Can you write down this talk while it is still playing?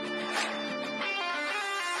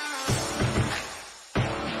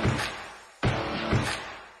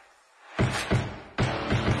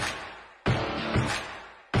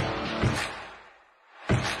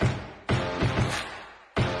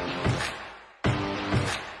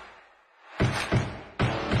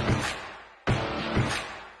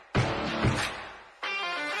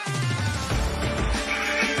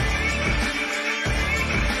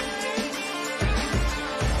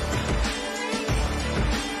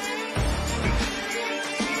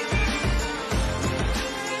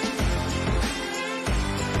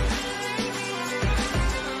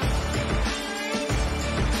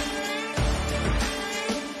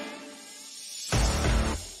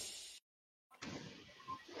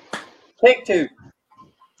Take two.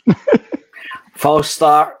 False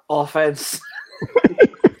start, offense.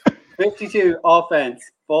 52, offense.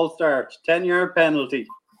 False start. 10-yard penalty.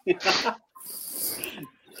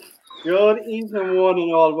 Good evening, one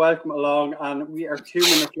and all. Welcome along. And we are 2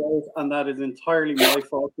 minutes late, and that is entirely my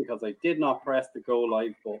fault because I did not press the go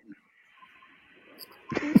live button.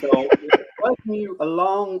 So, welcome you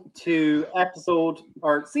along to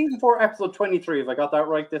season 4, episode 23. Have I got that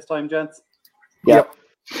right this time, gents? Yep.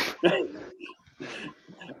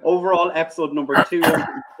 Overall, episode number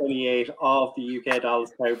 228 of the UK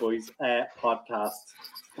Dallas Cowboys podcast.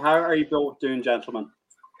 How are you both doing, gentlemen?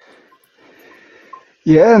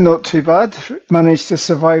 Yeah, not too bad. Managed to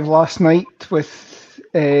survive last night with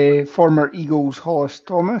former Eagles Hollis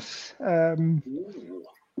Thomas. It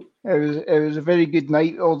was a very good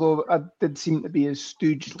night, although I did seem to be as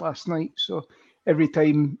stooged last night. So every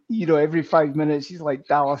time, every 5 minutes, he's like,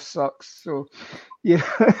 Dallas sucks. So, yeah,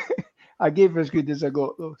 I gave as good as I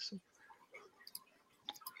got, though. So.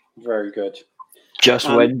 Very good. Just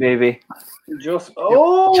win, baby. We're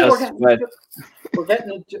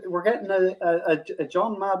getting a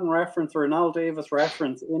John Madden reference or an Al Davis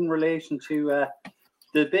reference in relation to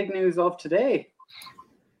the big news of today.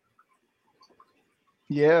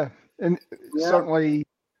 Yeah, and certainly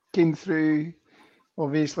came through.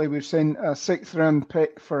 Obviously, we've sent a 6th round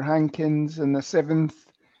pick for Hankins and the 7th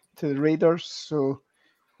to the Raiders. So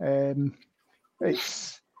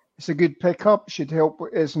it's a good pickup. Should help.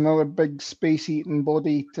 It's another big space-eating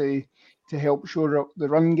body to help shore up the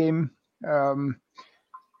run game.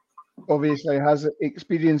 Obviously has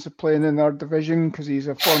experience of playing in our division because he's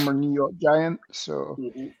a former New York Giant, so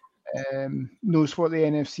knows what the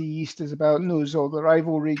NFC East is about, knows all the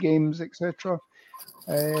rivalry games, etc.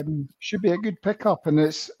 Should be a good pickup, and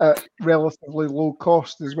it's at relatively low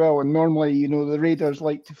cost as well. And normally, the Raiders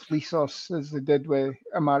like to fleece us as they did with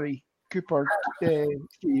Amari Cooper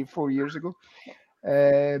 3-4 years ago.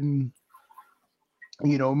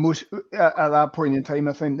 Most at that point in time,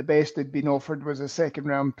 I think the best they'd been offered was a 2nd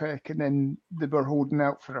round pick, and then they were holding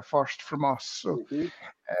out for a 1st from us. So,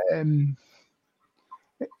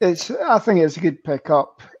 I think it's a good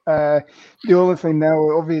pickup. The only thing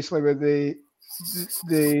now, obviously, with the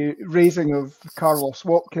raising of Carlos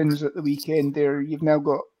Watkins at the weekend, there you've now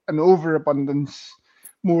got an overabundance,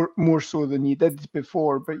 more so than you did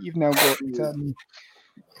before, but you've now got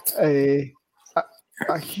a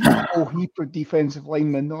whole heap of defensive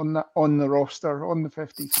linemen on the roster on the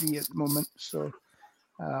 53 at the moment. So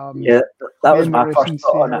that was my first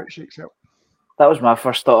thought on it. That was my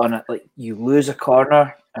first thought on it. Like, you lose a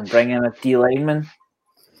corner and bring in a D lineman.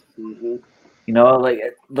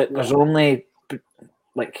 There's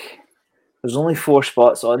only 4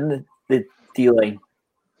 spots on the D line.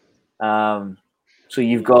 So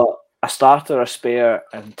you've got a starter, a spare,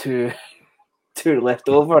 and two left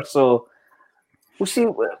over. So.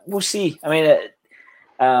 We'll see. I mean, it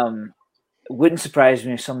wouldn't surprise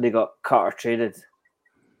me if somebody got cut or traded.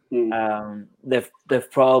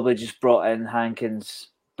 They've probably just brought in Hankins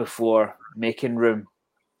before making room,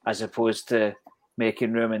 as opposed to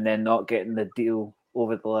making room and then not getting the deal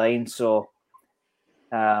over the line. So,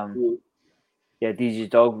 DJ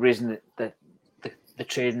Dog raising the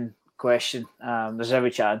trading question. There's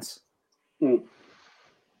every chance.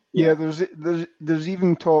 Yeah, there's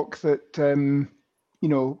even talk that.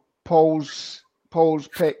 Paul's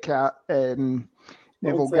pick at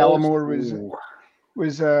Neville Gallimore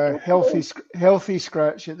was a healthy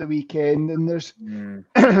scratch at the weekend, and there's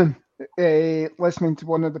listening to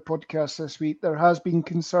one of the podcasts this week, there has been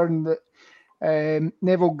concern that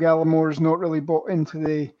Neville Gallimore is not really bought into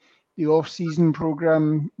the off-season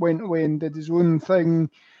program, went away and did his own thing,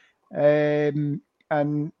 and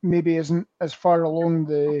maybe isn't as far along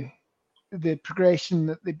the progression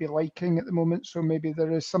that they'd be liking at the moment. So maybe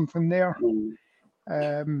there is something there.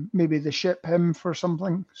 Maybe they ship him for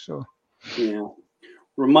something. So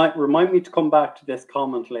remind me to come back to this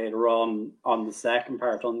comment later on the second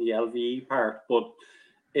part, on the LVE part. But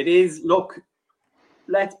it is, look,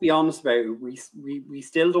 let's be honest about it. We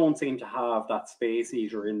still don't seem to have that space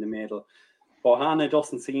eater in the middle. Bohanna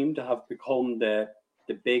doesn't seem to have become the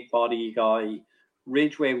big body guy.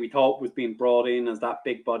 Ridgway, we thought, was being brought in as that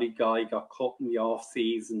big body guy, got cut in the off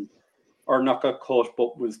season, or not got cut,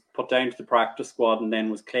 but was put down to the practice squad and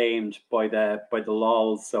then was claimed by the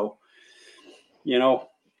Lols. So,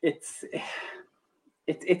 it's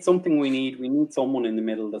something we need. We need someone in the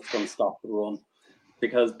middle that's going to stop the run,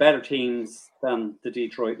 because better teams than the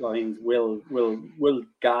Detroit Lions will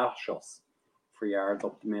gash us for yards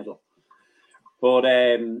up the middle. But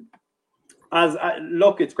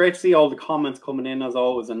look, it's great to see all the comments coming in as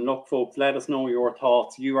always. And look, folks, let us know your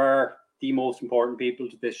thoughts. You are the most important people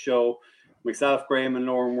to this show. Myself, Graham, and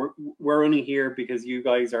Lauren, we're only here because you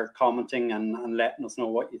guys are commenting and letting us know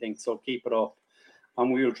what you think. So keep it up.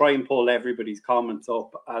 And we will try and pull everybody's comments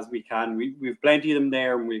up as we can. We've plenty of them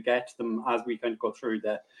there, and we'll get to them as we kind of go through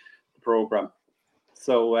the program.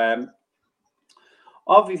 So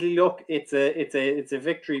obviously, look, it's a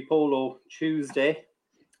victory polo Tuesday.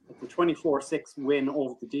 It's a 24-6 win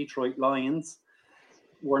over the Detroit Lions.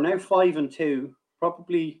 We're now 5-2,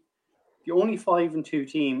 probably the only 5-2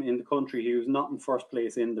 team in the country who's not in first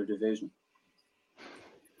place in their division.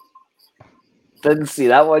 Didn't see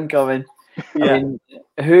that one coming. Yeah. I mean,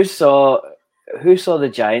 who saw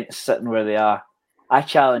the Giants sitting where they are? I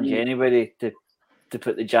challenge anybody to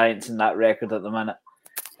put the Giants in that record at the minute.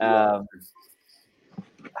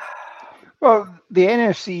 Well, the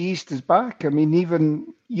NFC East is back. I mean,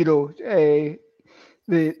 even, the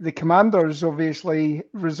Commanders obviously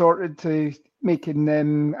resorted to making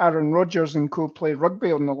Aaron Rodgers and co play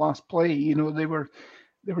rugby on the last play.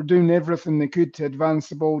 They were doing everything they could to advance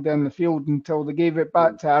the ball down the field until they gave it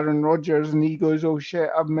back to Aaron Rodgers, and he goes, "Oh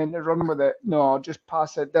shit, I'm meant to run with it. No, I'll just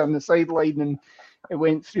pass it down the sideline," and it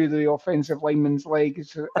went through the offensive lineman's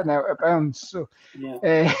legs and out of bounds. So,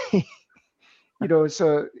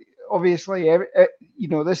 so obviously,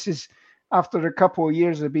 this is after a couple of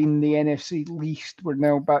years of being the NFC least, we're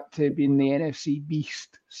now back to being the NFC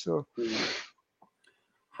beast. So.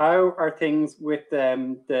 How are things with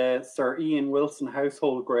the Sir Ian Wilson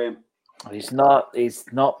household, Graham? He's not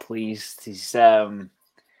pleased. He's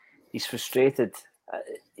frustrated.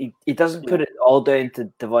 He doesn't put it all down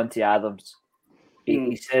to Davante Adams.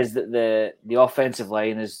 He says that the offensive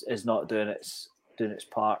line is not doing its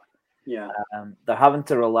part. Yeah. They're having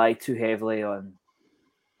to rely too heavily on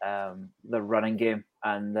their running game,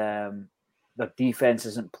 and their defense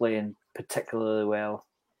isn't playing particularly well.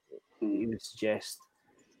 He would suggest.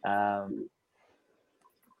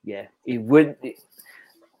 He wouldn't.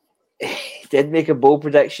 He did make a bold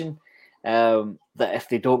prediction that if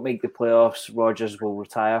they don't make the playoffs, Rodgers will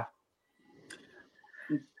retire.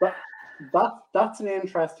 That's an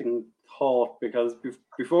interesting thought, because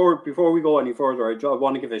before we go any further, I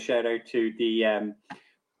want to give a shout out to the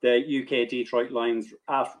UK Detroit Lions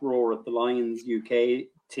at Roar at the Lions UK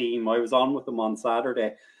team. I was on with them on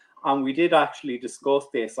Saturday, and we did actually discuss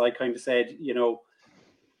this. I kind of said,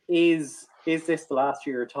 is this the last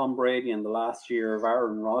year of Tom Brady and the last year of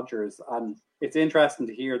Aaron Rodgers? And it's interesting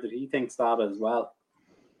to hear that he thinks that as well.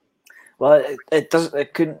 Well, it doesn't.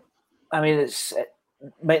 It couldn't. I mean, it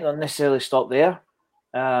might not necessarily stop there.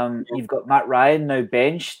 You've got Matt Ryan now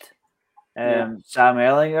benched. Sam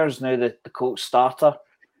Ehlinger's now the Colts starter.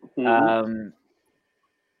 Mm-hmm.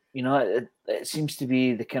 It seems to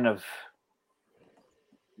be the kind of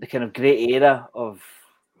great era of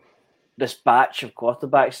this batch of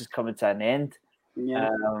quarterbacks is coming to an end.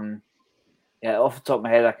 Off the top of my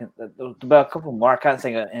head, there'll be a couple more. I can't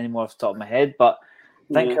think of any more off the top of my head, but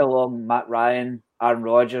think how long Matt Ryan, Aaron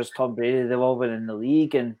Rodgers, Tom Brady, they've all been in the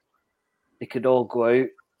league, and they could all go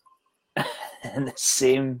out in the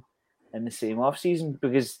same off season,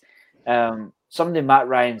 because somebody Matt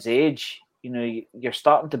Ryan's age, you're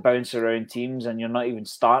starting to bounce around teams and you're not even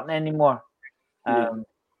starting anymore.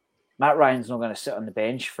 Matt Ryan's not going to sit on the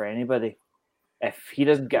bench for anybody. If he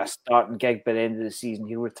doesn't get a starting gig by the end of the season,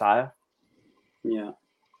 he'll retire. Yeah.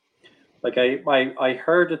 Like I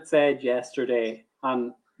heard it said yesterday,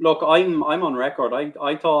 and look, I'm on record.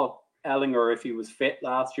 I thought Ehlinger, if he was fit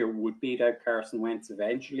last year, would beat out Carson Wentz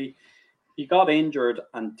eventually. He got injured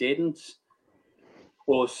and didn't.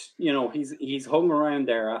 But, he's hung around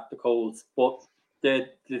there at the Colts. But the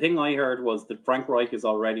thing I heard was that Frank Reich has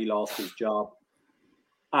already lost his job.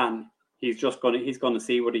 And he's going to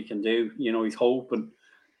see what he can do. He's hoping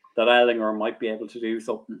that Ehlinger might be able to do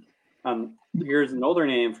something. And here's another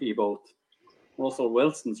name for you both. Russell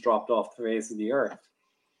Wilson's dropped off the face of the earth.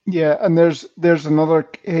 Yeah, and there's another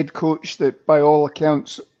head coach that, by all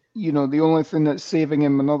accounts, the only thing that's saving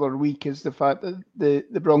him another week is the fact that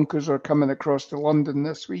the Broncos are coming across to London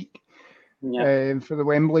this week for the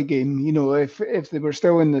Wembley game. If they were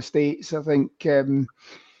still in the States, I think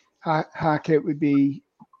Hackett would be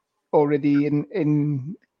already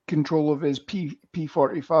in control of his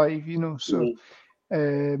P45, so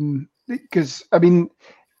because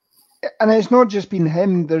and it's not just been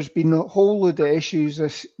him. There's been a whole load of issues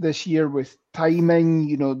this year with timing,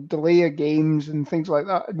 delay of games and things like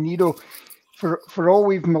that. And for all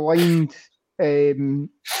we've maligned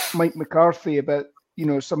Mike McCarthy about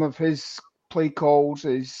some of his play calls,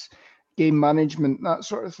 his game management, that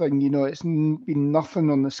sort of thing, it's been nothing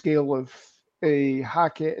on the scale of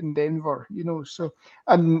Hackett in Denver, so,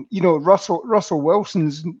 and Russell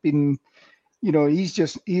Wilson's been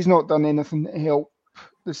he's not done anything to help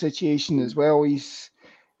the situation as well.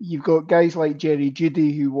 You've got guys like Jerry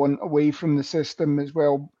Judy who want away from the system as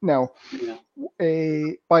well. Now,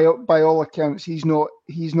 by all accounts, he's not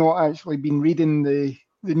actually been reading the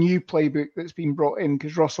new playbook that's been brought in,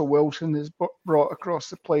 because Russell Wilson has brought across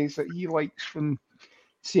the plays that he likes from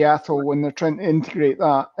Seattle when they're trying to integrate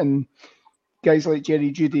that, and guys like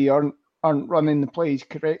Jerry Judy aren't running the plays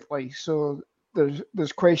correctly. So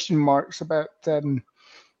there's question marks about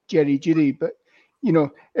Jerry Judy. But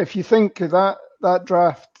if you think of that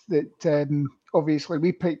draft, that obviously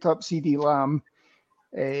we picked up CeeDee Lamb,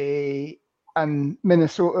 and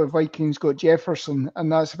Minnesota Vikings got Jefferson,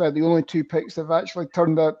 and that's about the only two picks that have actually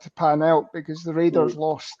turned out to pan out, because the Raiders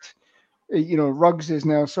lost. Ruggs is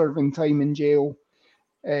now serving time in jail,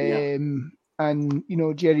 and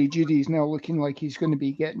Jerry Judy is now looking like he's going to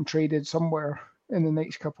be getting traded somewhere in the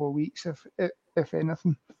next couple of weeks, if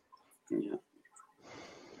anything. Yeah.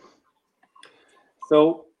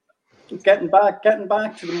 So, getting back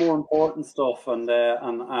to the more important stuff, and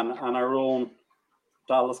our own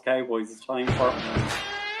Dallas Cowboys, it's time for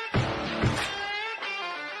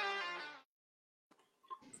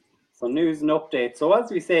so news and updates. So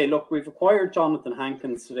as we say, look, we've acquired Jonathan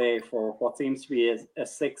Hankins today for what seems to be a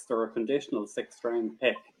sixth or a conditional sixth round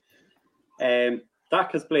pick.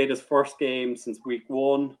 Dak has played his first game since week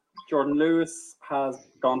 1. Jordan Lewis has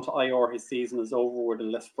gone to IR. His season is over with a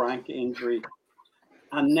Lisfranc injury.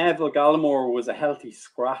 And Neville Gallimore was a healthy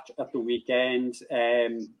scratch at the weekend.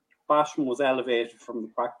 Basham was elevated from the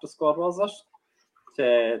practice squad, was it?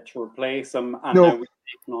 To replace him. And no, now we've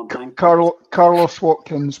taken on Hankins. Carlos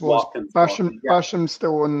Watkins was. Basham, yeah. Basham's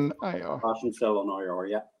still on IR. Basham's still on IR,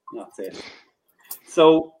 yeah. That's it.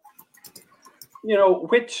 So,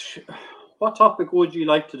 what topic would you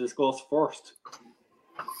like to discuss first?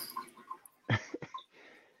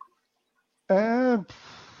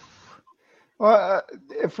 Well,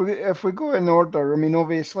 if we go in order, I mean,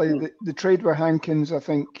 obviously the trade with Hankins, I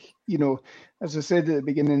think, as I said at the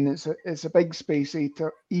beginning, it's a big space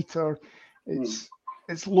eater.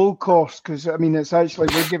 It's low cost, because I mean, it's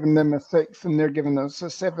actually, we're giving them a sixth and they're giving us a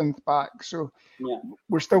seventh back, so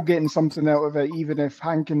we're still getting something out of it, even if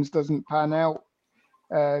Hankins doesn't pan out.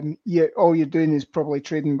 All you're doing is probably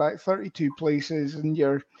trading back 32 places, and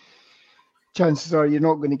your chances are you're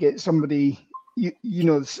not going to get somebody. The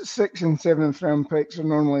 6th and 7th round picks are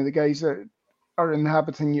normally the guys that are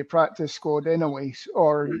inhabiting your practice squad anyways,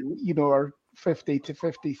 or are 50 to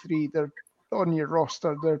 53. They're on your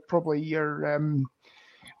roster. They're probably your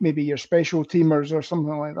maybe your special teamers or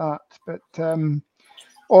something like that. But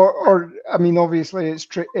or I mean, obviously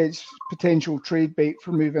it's potential trade bait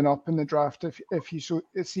for moving up in the draft if you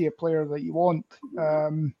see a player that you want.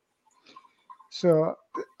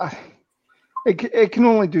 It can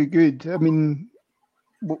only do good. I mean,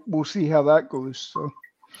 we'll see how that goes. So,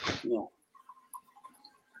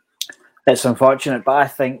 it's unfortunate, but I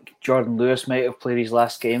think Jordan Lewis might have played his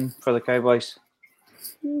last game for the Cowboys.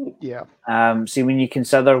 Yeah. See, when you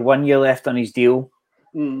consider 1 year left on his deal,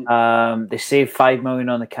 they saved $5 million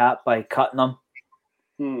on the cap by cutting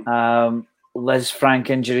him.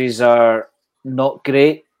 Lisfranc injuries are not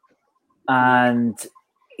great, and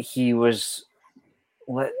he was.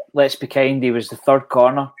 Let's be kind, he was the third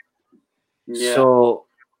corner. Yeah. So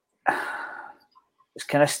it's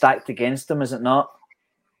kind of stacked against him, is it not?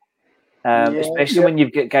 Especially when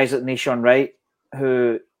you've got guys like Nahshon Wright,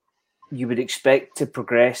 who you would expect to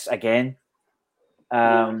progress again.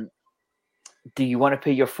 Do you want to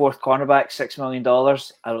pay your fourth cornerback $6 million?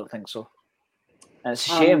 I don't think so. And it's a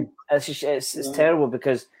shame. It's terrible,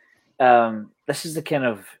 because this is the kind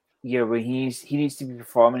of year where he needs to be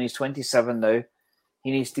performing. He's 27 now. He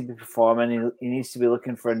needs to be performing. He needs to be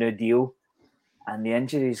looking for a new deal. And the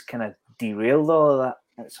injuries kind of derailed all of that.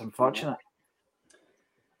 It's unfortunate.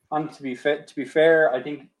 And to be fair, I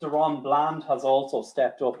think DaRon Bland has also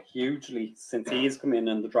stepped up hugely since he's come in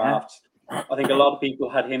the draft. Yeah. I think a lot of people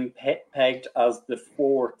had him pegged as the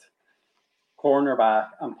fourth cornerback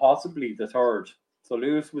and possibly the third. So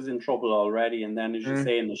Lewis was in trouble already. And then, as you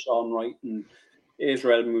say, Nahshon Wright and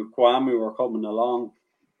Israel Mukuamu are coming along.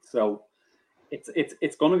 So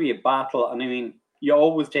it's going to be a battle, and I mean, you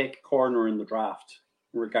always take a corner in the draft,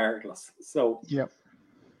 regardless. So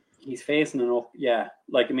he's facing enough. Yeah,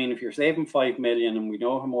 like I mean, if you're saving $5 million, and we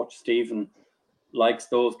know how much Stephen likes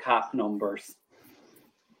those cap numbers,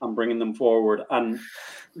 and bringing them forward, and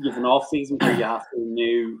you have an off season where you have to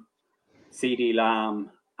renew CeeDee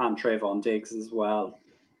Lamb and Trayvon Diggs as well.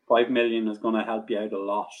 $5 million is going to help you out a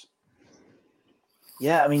lot.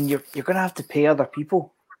 Yeah, I mean, you're going to have to pay other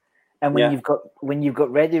people. And when you've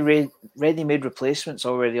got ready-made replacements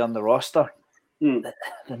already on the roster, the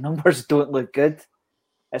numbers don't look good.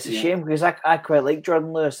 It's a shame because I quite like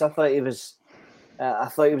Jordan Lewis. I thought he was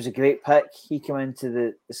a great pick. He came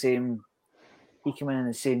into the same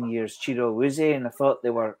year as Chiro Awuzie, and I thought they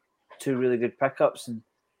were two really good pickups and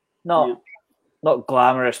not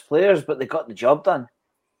glamorous players, but they got the job done.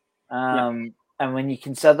 And when you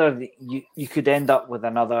consider that you could end up with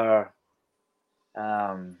another,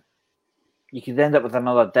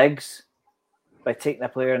 Diggs by taking a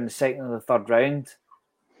player in the second or the third round.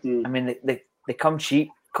 I mean, they come cheap,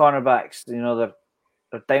 cornerbacks. You know, they're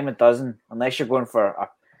dime a dozen unless you're going for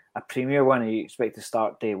a premier one and you expect to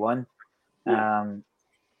start day one. I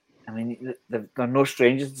mean, they're no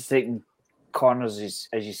strangers to taking corners,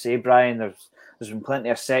 as you say, Brian. There's been plenty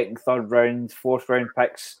of second, third round, fourth round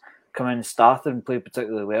picks come in and started and played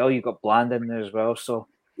particularly well. You've got Bland in there as well. So,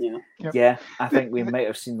 I think we might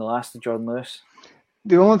have seen the last of Jordan Lewis.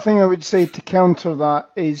 The only thing I would say to counter that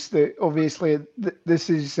is that obviously this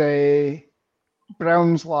is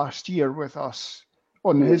Brown's last year with us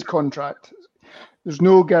on his contract. There's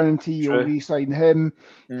no guarantee you'll re-sign him.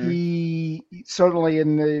 He certainly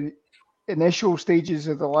in the initial stages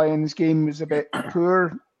of the Lions game was a bit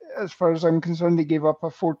poor. As far as I'm concerned, he gave up a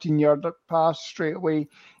 14-yard pass straight away,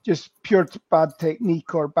 just pure bad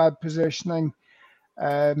technique or bad positioning.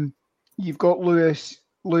 You've got Lewis.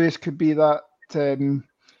 Lewis could be that,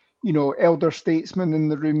 elder statesman in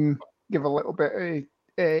the room, give a little bit of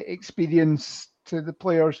experience to the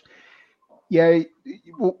players. Yeah,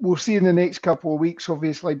 we'll see in the next couple of weeks,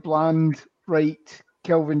 obviously, Bland, Wright,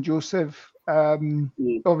 Kelvin Joseph.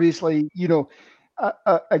 Obviously,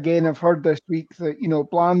 again, I've heard this week that,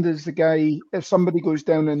 Bland is the guy, if somebody goes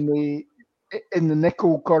down in the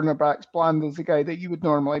nickel cornerbacks, Bland is the guy that you would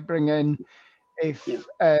normally bring in. If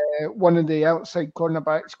one of the outside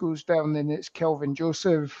cornerbacks goes down, then it's Kelvin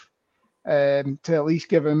Joseph to at least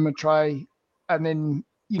give him a try. And then,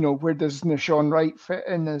 where does Nahshon Wright fit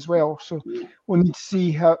in as well? So we'll need to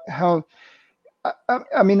see how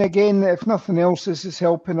I mean, again, if nothing else, this is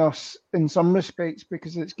helping us in some respects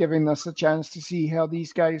because it's giving us a chance to see how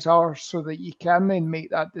these guys are so that you can then make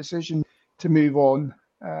that decision to move on.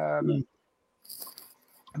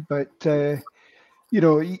 But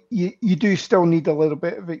you do still need a little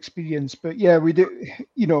bit of experience. But yeah, we do,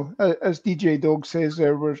 as DJ Dog says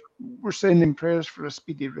there, we're sending prayers for a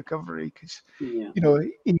speedy recovery because,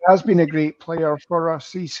 he has been a great player for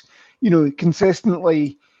us. He's,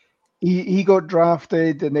 consistently, he got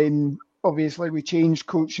drafted and then obviously we changed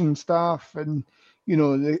coaching staff and,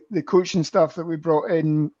 the coaching staff that we brought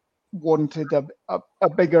in wanted a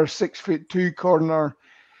bigger 6'2" corner.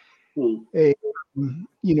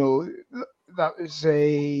 That was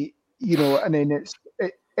and then it's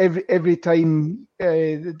every time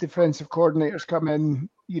the defensive coordinators come in,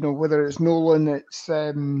 whether it's Nolan, it's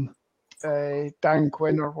Dan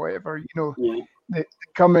Quinn or whatever, they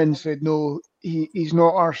come in and said, no, he's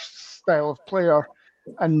not our style of player,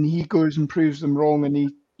 and he goes and proves them wrong, and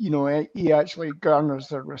he actually garners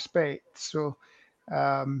their respect. So,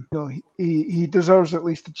 he deserves at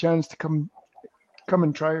least a chance to come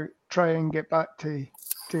and try and get back to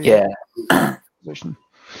position.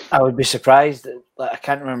 I would be surprised. I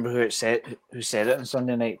can't remember who said it on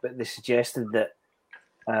Sunday night, but they suggested that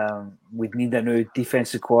we'd need a new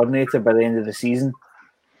defensive coordinator by the end of the season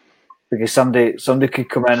because somebody could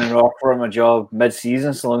come in and offer him a job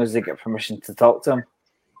mid-season, so long as they get permission to talk to him.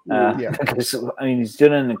 Because he's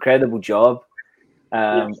doing an incredible job,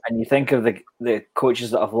 and you think of the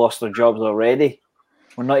coaches that have lost their jobs already.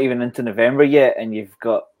 We're not even into November yet, and you've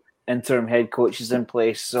got interim head coaches in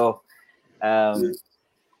place. So, it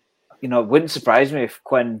wouldn't surprise me if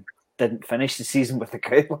Quinn didn't finish the season with the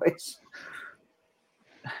Cowboys,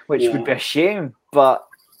 which would be a shame. But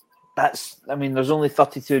there's only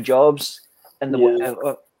 32 jobs in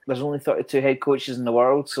the there's only 32 head coaches in the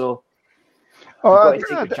world, so you've got to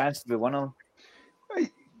take a chance to be one of them.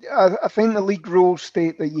 I think the league rules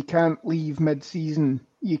state that you can't leave mid-season.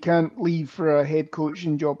 You can't leave for a head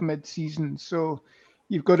coaching job mid-season. So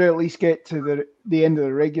you've got to at least get to the end of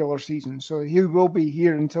the regular season. So he will be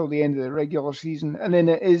here until the end of the regular season. And then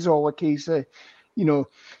it is all a case of, there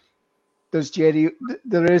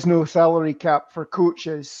is no salary cap for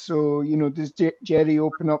coaches. So, does Jerry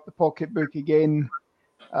open up the pocketbook again?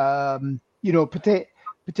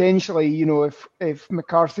 Potentially, if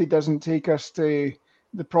McCarthy doesn't take us to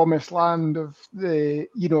the promised land of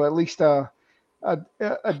at least a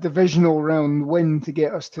divisional round win to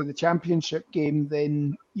get us to the championship game,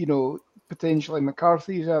 then potentially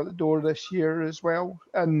McCarthy's out the door this year as well.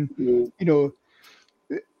 And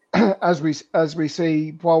as we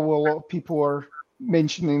say, while a lot of people are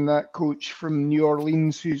mentioning that coach from New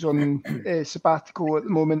Orleans who's on sabbatical at the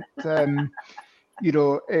moment.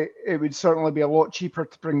 It would certainly be a lot cheaper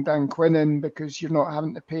to bring Dan Quinn in because you're not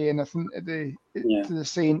having to pay anything to the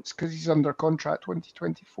Saints because he's under contract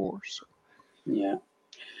 2024. So. Yeah.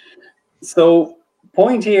 So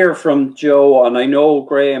point here from Joe, and I know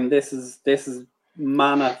Graham, this is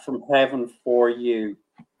manna from heaven for you.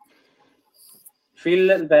 Feel a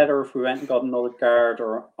little better if we went and got another guard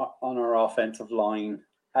or on our offensive line.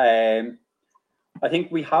 I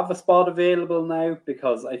think we have a spot available now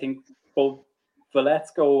because I think both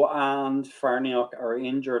Veletsko and Farniok are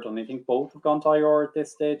injured, and I think both have gone to IR at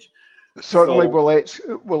this stage. Certainly,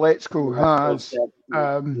 Veletsko has,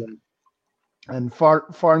 and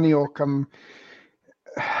Farniok.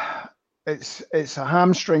 It's a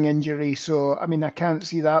hamstring injury, so I mean I can't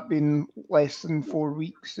see that being less than 4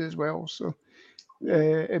 weeks as well. So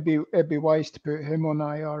it'd be wise to put him on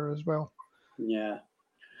IR as well. Yeah.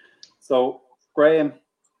 So Graham,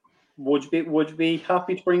 would you be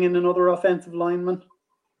happy to bring in another offensive lineman?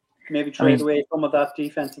 Maybe trade away some of that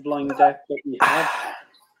defensive line depth that we have.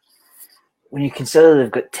 When you consider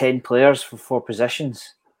they've got 10 players for 4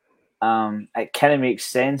 positions, it kind of makes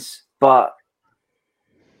sense, but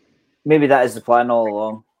maybe that is the plan all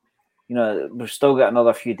along. We've still got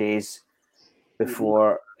another few days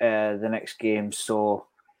before the next game, so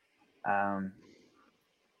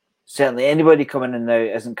certainly anybody coming in now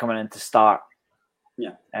isn't coming in to start.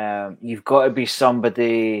 Yeah. You've got to be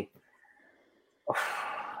somebody.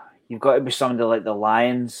 You've got to be somebody like the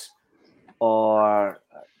Lions or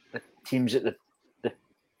the teams at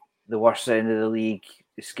the worst end of the league.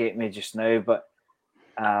 Escape me just now, but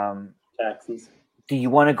Texans. Do you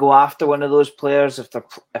want to go after one of those players if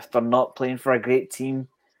they're not playing for a great team?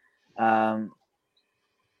 I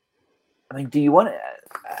mean, do you want to?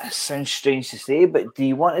 It sounds strange to say, but do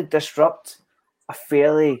you want to disrupt a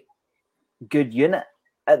fairly good unit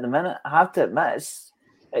at the minute? I have to admit,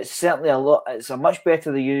 it's certainly a lot. It's a much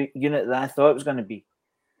better unit than I thought it was going to be.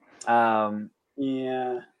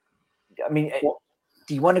 Yeah. I mean,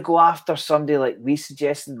 do you want to go after somebody like we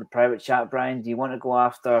suggested in the private chat, Brian? Do you want to go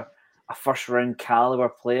after a first-round caliber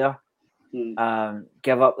player,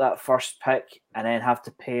 give up that first pick, and then have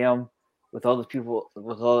to pay him with all the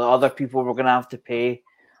other people we're going to have to pay,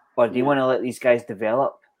 or do you want to let these guys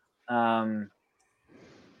develop? I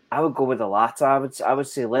would go with the latter. I would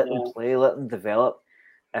say let them play, let them develop.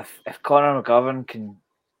 If Connor McGovern can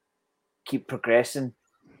keep progressing,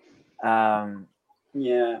 I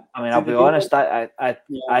mean, I'll be honest. I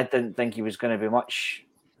didn't think he was going to be much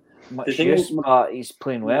use, but he's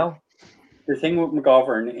playing well. The thing with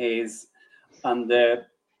McGovern is, and the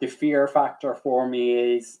fear factor for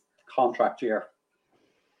me is contract year.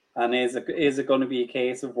 And is it going to be a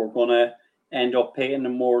case of we're going to end up paying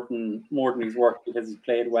him more than he's worth because he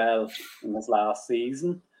played well in his last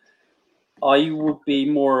season? I would be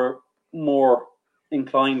more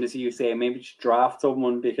inclined, as you say, maybe to draft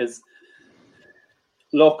someone because,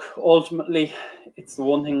 look, ultimately, it's the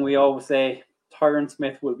one thing we always say. Tyron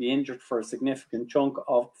Smith will be injured for a significant chunk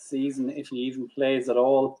of the season if he even plays at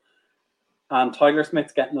all. And Tyler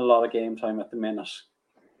Smith's getting a lot of game time at the minute.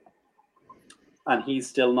 And he's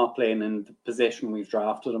still not playing in the position we've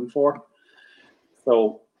drafted him for.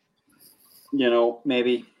 So,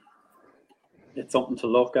 maybe it's something to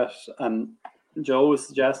look at. And Joe was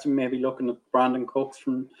suggesting maybe looking at Brandon Cooks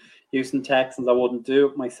from Houston Texans. I wouldn't do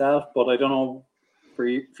it myself, but I don't know. For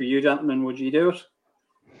you gentlemen, would you do it?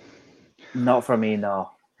 Not for me, no.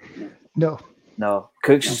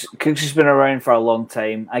 Cooks has been around for a long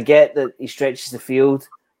time. I get that he stretches the field.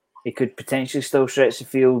 He could potentially still stretch the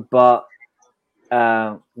field, but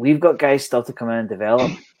we've got guys still to come in and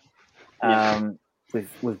develop.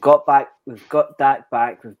 We've got Dak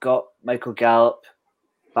back. We've got Michael Gallup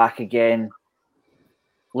back again.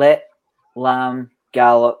 Let Lamb,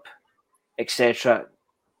 Gallup, etc.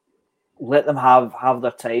 Let them have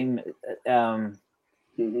their time.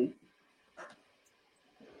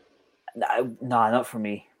 No, not for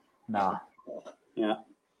me. No. Yeah.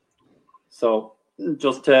 So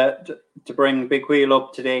just to bring Big Wheel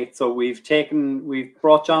up to date, so we've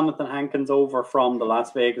brought Jonathan Hankins over from the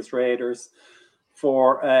Las Vegas Raiders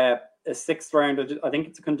for a 6th round. I think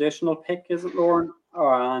it's a conditional pick, is it, Lauren?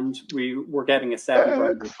 And we're getting a 7th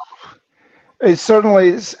round. It's certainly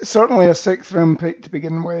a 6th round pick to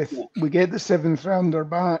begin with. Yeah. We get the 7th rounder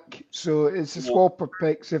back, so it's a swap of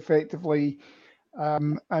picks effectively.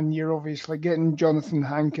 And you're obviously getting Jonathan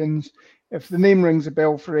Hankins. If the name rings a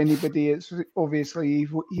bell for anybody, it's obviously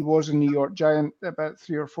he was a New York Giant about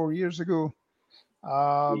 3 or 4 years ago.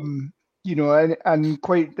 And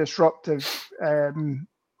quite disruptive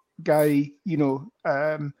guy.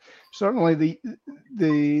 Certainly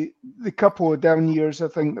the couple of down years I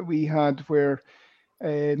think that we had where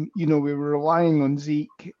we were relying on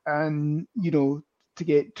Zeke and to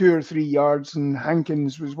get 2 or 3 yards, and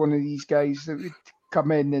Hankins was one of these guys that would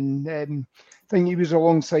come in, and I think he was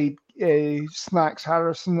alongside Snacks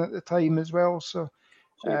Harrison at the time as well. So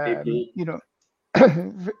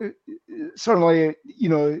certainly,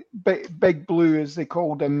 Big Blue, as they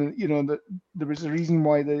called him, that there was a reason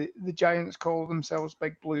why the Giants call themselves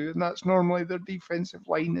Big Blue, and that's normally their defensive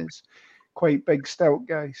line is quite big, stout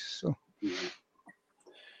guys. So,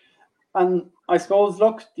 and I suppose,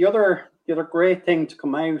 look, the other great thing to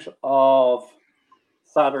come out of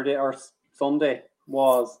Saturday or Sunday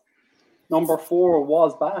was number 4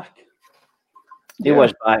 was back. He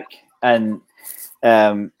was back, and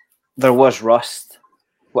there was rust.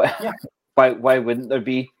 Why wouldn't there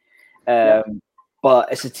be? But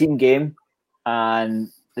it's a team game, and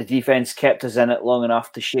the defense kept us in it long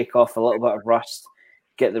enough to shake off a little bit of rust,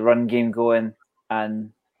 get the run game going,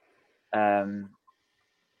 and don't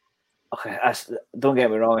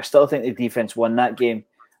get me wrong, I still think the defense won that game,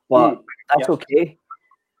 but that's okay.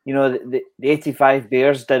 The 85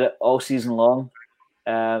 Bears did it all season long.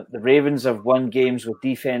 The Ravens have won games with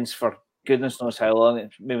defense for goodness knows how long.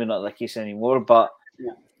 It's maybe not the case anymore, but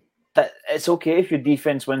it's okay if your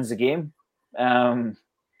defense wins the game.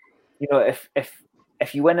 If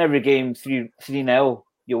you win every game 3-0,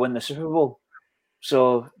 you win the Super Bowl.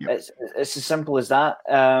 So it's as simple as that.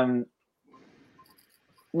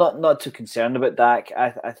 Not too concerned about Dak.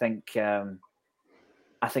 I think as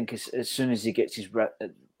soon as he gets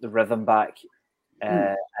the rhythm back,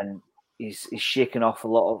 and he's shaking off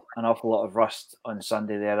an awful lot of rust on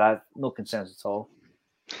Sunday there, I have no concerns at all.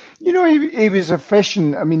 He was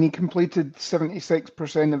efficient. I mean, he completed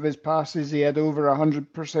 76% of his passes. He had over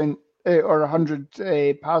 100% or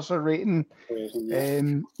 100 passer rating,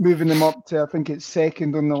 moving him up to, I think it's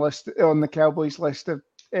second on the list, on the Cowboys list of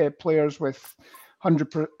players with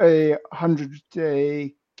 100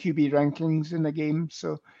 QB rankings in the game.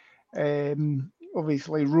 So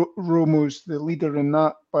obviously Romo's the leader in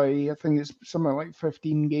that by, I think it's something like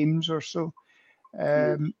 15 games or so.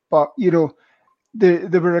 But there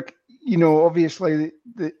were, obviously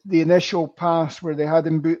the initial pass where they had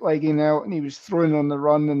him bootlegging out and he was throwing on the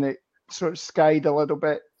run and it sort of skied a little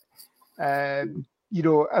bit, and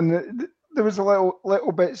there was a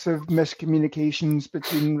little bits of miscommunications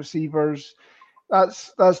between receivers.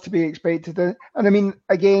 That's to be expected. And I mean,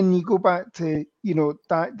 again, you go back to,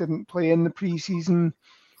 Dak didn't play in the preseason.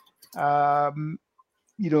 That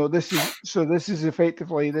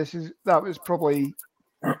was probably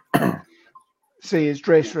say his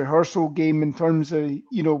dress rehearsal game in terms of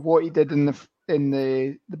what he did in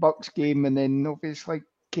the Bucks game, and then obviously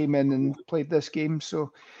came in and played this game.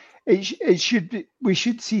 So it should be, we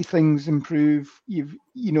should see things improve.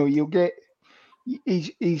 You'll get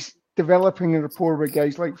he's developing a rapport with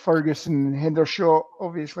guys like Ferguson and Hendershot.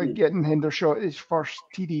 Obviously, getting Hendershot his first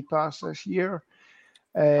TD pass this year,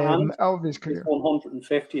 out of his career,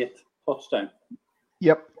 150th touchdown.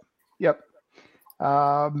 Yep.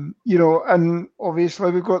 And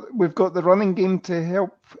obviously we've got the running game to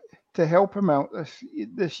help him out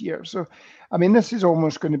this year. So, I mean, this is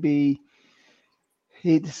almost going to be,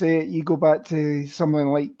 hate to say it, you go back to something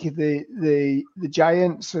like the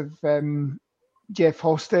Giants of Jeff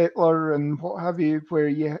Hostetler and what have you, where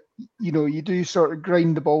you do sort of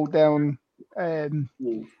grind the ball down. And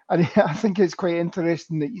I think it's quite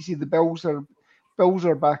interesting that you see the Bills are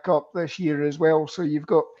back up this year as well. So you've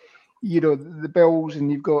got the Bills,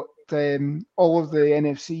 and you've got all of the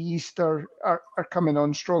NFC East are coming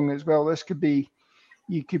on strong as well. This could be,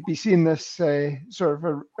 you could be seeing this sort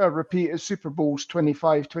of a repeat of Super Bowls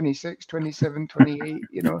 25, 26, 27, 28,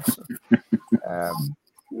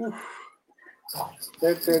 So,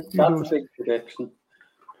 that's a big prediction.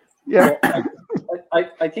 Yeah.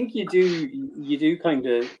 I think you do kind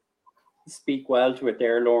of speak well to it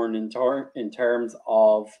there, Lauren, in terms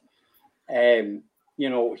of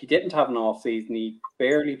he didn't have an off season. He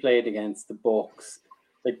barely played against the Bucks.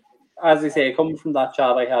 Like, as I say, coming from that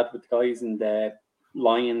chat I had with the guys in the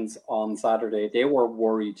Lions on Saturday, they were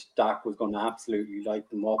worried Dak was going to absolutely light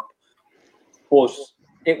them up. But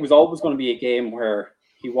it was always going to be a game where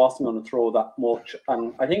he wasn't going to throw that much.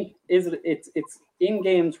 And I think it's in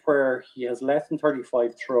games where he has less than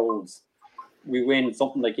 35 throws, we win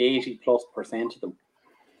something like 80+% of them.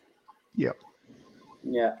 Yep.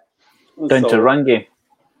 Yeah. Down to run game.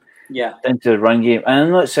 Yeah. Down to the run game. And I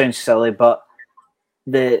know it sounds silly, but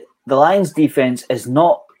the Lions defense is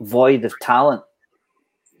not void of talent.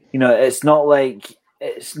 It's not like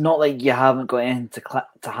it's not like you haven't got anything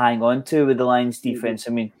to hang on to with the Lions defense.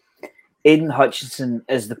 I mean, Aiden Hutchinson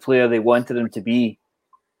is the player they wanted him to be.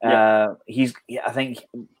 I think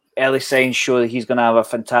early signs show that he's going to have a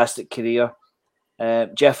fantastic career.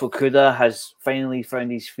 Jeff Okudah has finally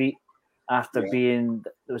found his feet after being,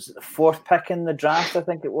 was it the 4th pick in the draft, I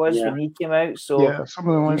think it was, when he came out. So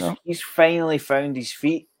something like that. He's finally found his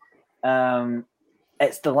feet.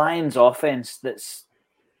 It's the Lions offense that's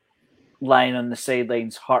lying on the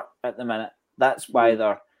sidelines hurt at the minute. That's why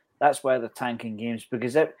they're tanking games,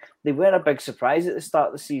 because they were a big surprise at the start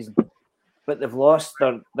of the season, but they've lost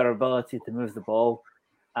their ability to move the ball,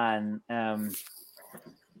 and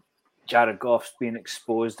Jared Goff's being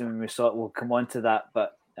exposed, and we thought we'll come on to that.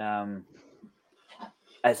 But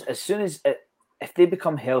as soon as if they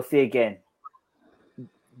become healthy again,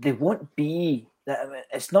 they won't be.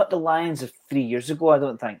 It's not the Lions of 3 years ago. I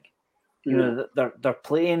don't think. You know, they're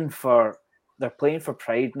playing for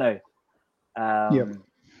pride now. And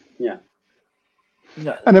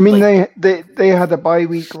I mean, they had a bye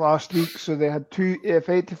week last week, so they had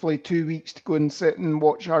effectively 2 weeks to go and sit and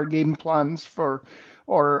watch our game plans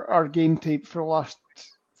or our game tape for the last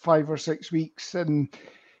 5 or 6 weeks, and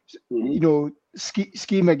you know,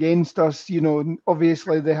 scheme against us. You know,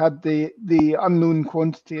 obviously they had the unknown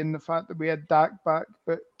quantity and the fact that we had Dak back,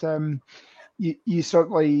 but you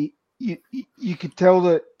certainly you could tell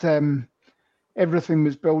that everything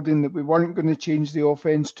was building, that we weren't going to change the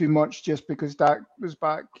offense too much just because Dak was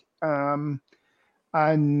back, and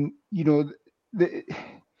you know they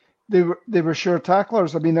were sure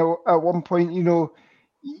tacklers. I mean, at one point, you know,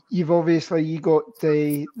 you got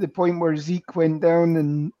the point where Zeke went down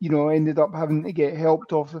and, you know, ended up having to get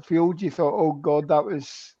helped off the field. You thought, oh God, that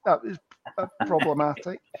was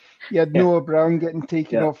problematic. You had Noah Brown getting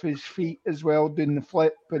taken off his feet as well, doing the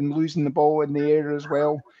flip and losing the ball in the air as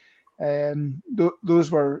well.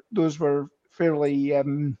 Those were fairly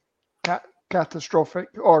catastrophic,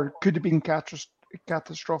 or could have been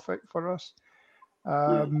catastrophic for us.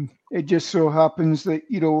 It just so happens that,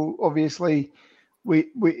 you know, obviously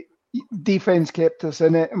we defense kept us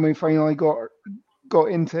in it, and we finally got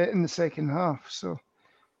into it in the second half. So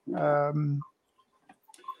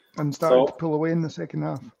and started to pull away in the second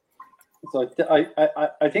half. So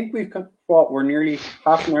I think we're nearly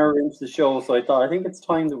half an hour into the show, so I think it's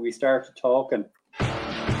time that we started talking.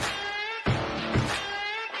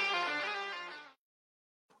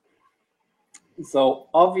 So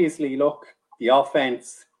obviously, look, the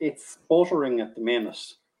offense, it's sputtering at the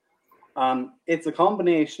minute. It's a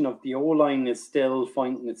combination of the O-line is still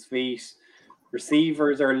finding its feet,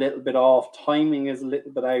 receivers are a little bit off, timing is a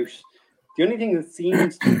little bit out. The only thing that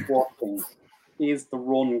seems to be working is the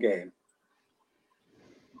run game.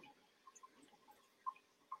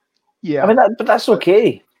 Yeah, I mean, but that's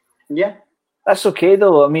okay. Yeah, that's okay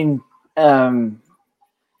though. I mean,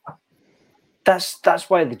 that's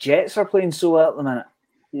why the Jets are playing so well at the minute.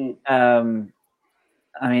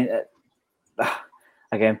 I mean,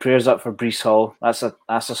 again, prayers up for Breece Hall. That's a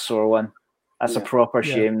sore one. That's a proper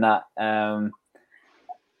shame that.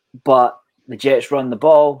 But the Jets run the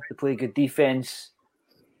ball. They play good defense,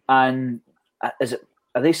 and are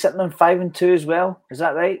they sitting on 5-2 as well? Is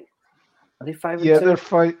that right? Are they 5-2? Yeah, they're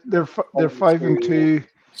 5-2.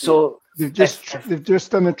 So they've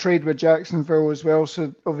just done a trade with Jacksonville as well.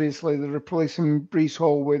 So obviously they're replacing Breece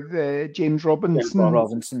Hall with James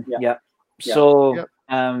Robinson. Yeah. So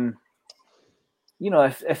you know,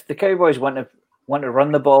 if the Cowboys want to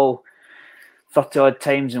run the ball 30 odd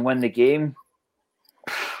times and win the game,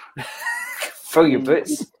 fill your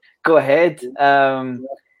boots, go ahead. The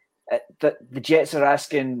Jets are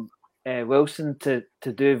asking Wilson to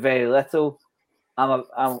do very little. I'm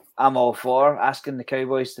all for asking the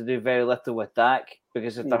Cowboys to do very little with Dak,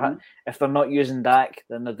 because if they're not using Dak,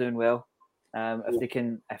 then they're doing well. If they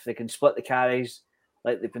can split the carries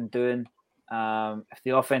like they've been doing, if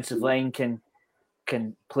the offensive line can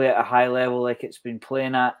play at a high level like it's been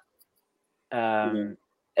playing at,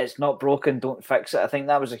 it's not broken, don't fix it. I think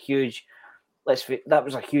that was a huge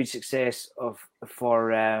success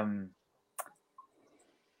for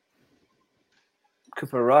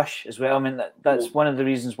Cooper Rush as well. I mean, that's one of the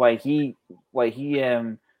reasons why he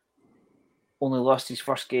only lost his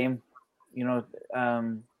first game, 2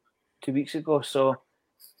 weeks ago. So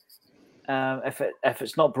if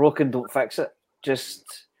it's not broken, don't fix it. Just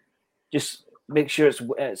make sure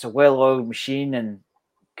it's a well-oiled machine and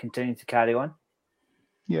continue to carry on.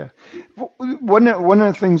 Yeah, one of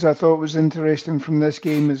the things I thought was interesting from this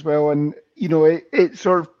game as well, and it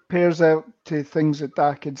sort of pairs out to things that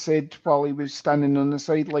Dak had said while he was standing on the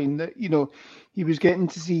sideline, that he was getting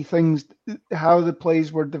to see things, how the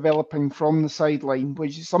plays were developing from the sideline,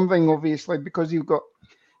 which is something obviously because he got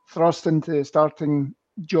thrust into the starting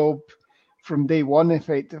job from day one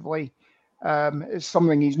effectively. It's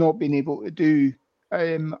something he's not been able to do.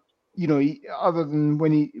 Other than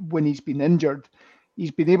when he's been injured,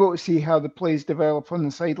 he's been able to see how the plays develop on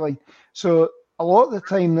the sideline. So a lot of the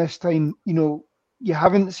time this time, you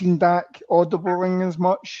haven't seen Dak audibling as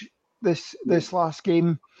much this last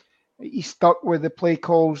game. He stuck with the play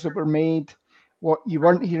calls that were made. What you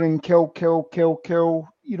weren't hearing, kill,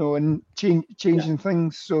 and changing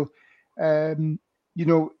things. So,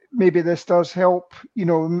 maybe this does help.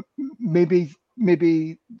 Maybe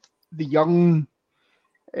the young,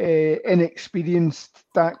 inexperienced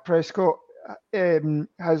Dak Prescott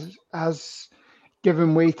has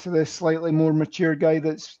given way to this slightly more mature guy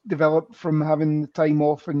that's developed from having the time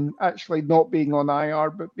off and actually not being on IR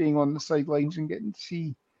but being on the sidelines and getting to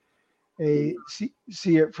see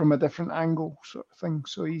it from a different angle, sort of thing.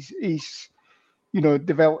 So he's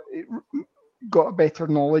got a better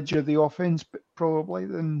knowledge of the offense, but probably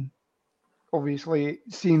than obviously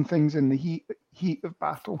seeing things in the heat of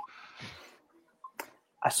battle.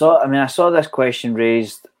 I saw this question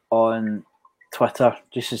raised on Twitter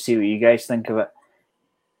just to see what you guys think of it.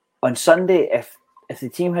 On Sunday, if the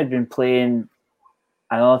team had been playing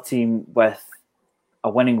another team with a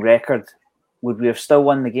winning record, would we have still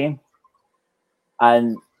won the game?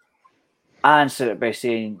 And I answered it by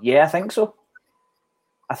saying, yeah, I think so.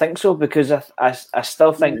 I think so because I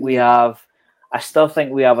still think we have a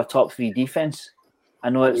top 3 defense.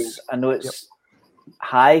 I know it's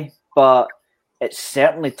high, but it's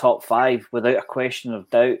certainly top 5 without a question of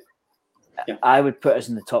doubt. Yeah. I would put us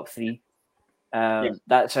in the top 3.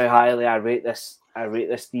 That's how highly I rate this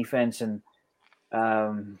defense, and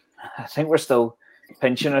I think we're still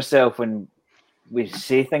pinching ourselves when we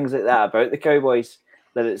say things like that about the Cowboys,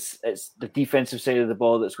 that it's the defensive side of the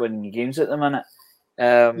ball that's winning the games at the minute.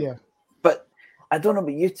 But I don't know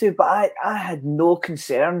about you two, but I had no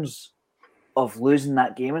concerns of losing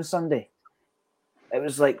that game on Sunday. It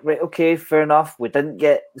was like, right, okay, fair enough. We didn't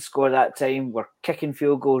get the score that time. We're kicking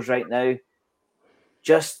field goals right now.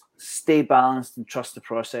 Just stay balanced and trust the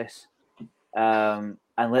process, and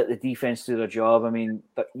let the defense do their job. I mean,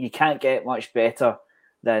 but you can't get much better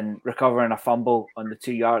than recovering a fumble on the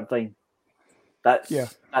 2-yard line. You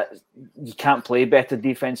can't play better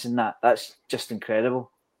defense than that. That's just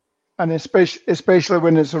incredible. And especially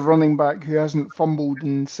when it's a running back who hasn't fumbled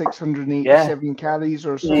in 687 carries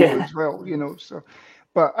or so as well, So,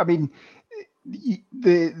 but I mean,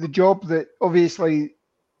 the job that obviously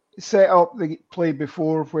set up the play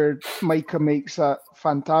before where Micah makes that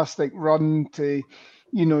fantastic run to,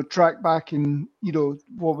 track back and,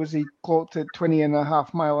 what was he clocked at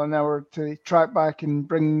 20.5 miles an hour to track back and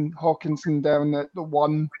bring Hawkinson down at the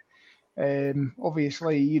 1.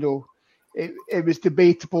 Obviously, it was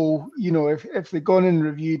debatable, if they'd gone and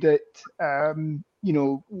reviewed it,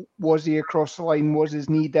 was he across the line? Was his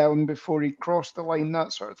knee down before he crossed the line?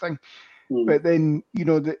 That sort of thing. But then,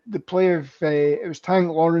 the play of it was Tank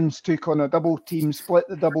Lawrence took on a double team, split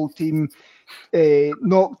the double team,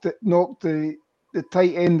 knocked the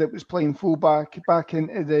tight end that was playing fullback back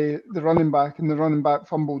into the running back, and the running back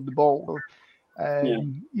fumbled the ball.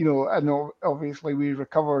 And obviously we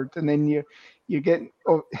recovered, and then you're getting.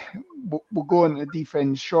 We'll go into the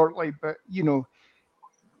defense shortly, but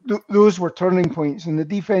those were turning points, and the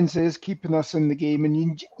defense is keeping us in the game,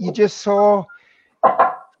 and you just saw.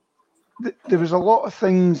 There was a lot of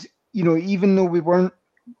things, even though we weren't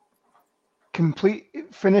complete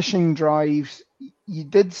finishing drives, you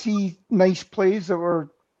did see nice plays that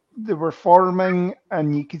were forming,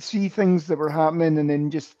 and you could see things that were happening, and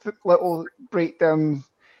then just little breakdowns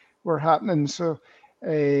were happening. So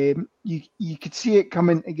you could see it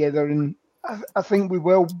coming together, and I think we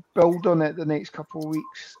will build on it the next couple of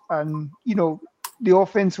weeks, and the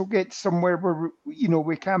offense will get somewhere where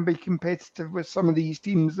we can be competitive with some of these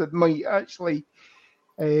teams that might actually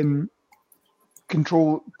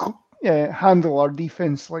handle our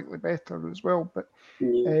defense slightly better as well. But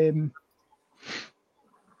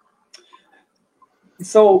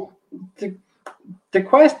so the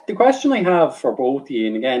question I have for both of you,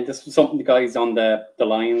 and again, this was something the guys on the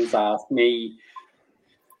Lions asked me.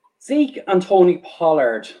 Zeke and Tony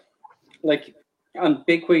Pollard, and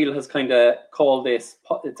Big Wheel has kind of called this.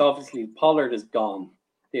 It's obviously Pollard is gone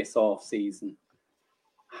this off season.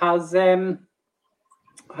 Has Zeke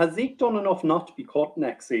done enough not to be cut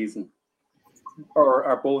next season, or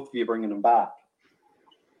are both of you bringing him back?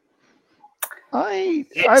 I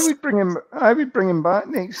would bring him back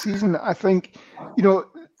next season. I think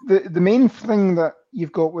the main thing that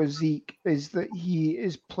you've got with Zeke is that he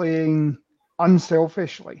is playing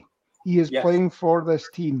unselfishly. He is playing for this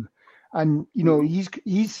team, and he's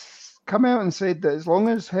come out and said that as long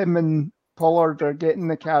as him and Pollard are getting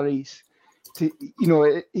the carries,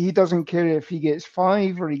 he doesn't care if he gets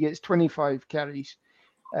 5 or he gets 25 carries.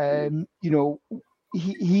 He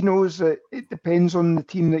knows that it depends on the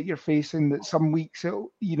team that you're facing. That some weeks,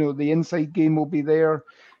 the inside game will be there.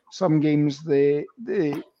 Some games, the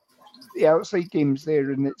outside game's there,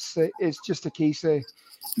 and it's just a case of,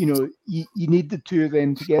 you need the two of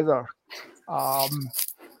them together. And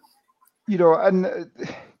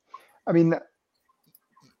I mean,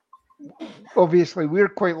 obviously we're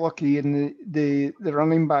quite lucky in the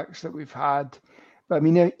running backs that we've had. But I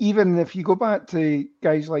mean, even if you go back to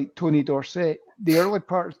guys like Tony Dorsett, the early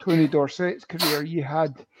part of Tony Dorsett's career, you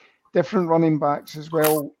had different running backs as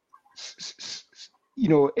well.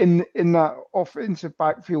 In that offensive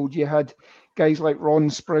backfield, you had guys like Ron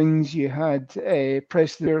Springs, you had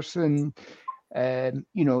Preston Pearson,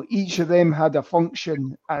 each of them had a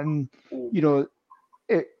function, and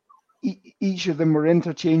each of them were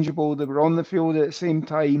interchangeable. They were on the field at the same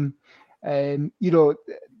time. You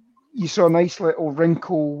saw a nice little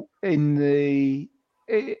wrinkle in the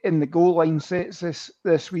goal line sets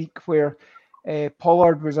this week where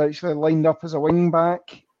Pollard was actually lined up as a wing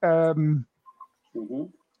back. So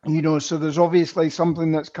there's obviously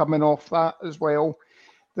something that's coming off that as well.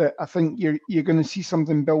 That I think you're going to see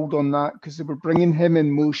something build on that, because they were bringing him in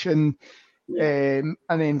motion and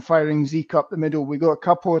then firing Zeke up the middle. We got a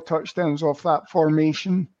couple of touchdowns off that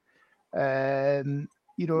formation. So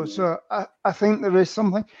I think there is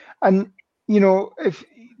something, and if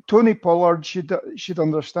Tony Pollard should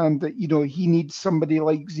understand that he needs somebody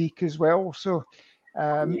like Zeke as well. So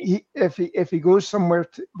if he goes somewhere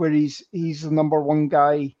where he's the number one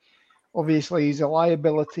guy, obviously he's a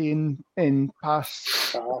liability in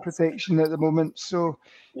pass protection at the moment. So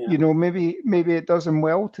maybe it does him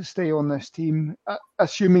well to stay on this team,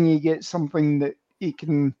 assuming he gets something that he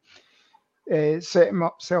can set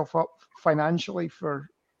himself up financially for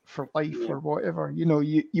life or whatever.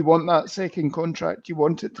 You want that second contract, you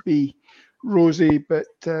want it to be rosy, but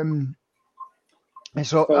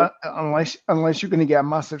unless you're going to get a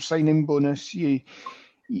massive signing bonus, you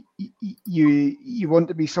want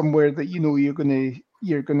to be somewhere that you're going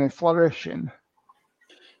to flourish in.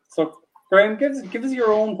 So Graham, give us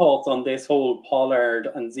your own thoughts on this whole Pollard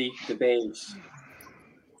and Zeke debate.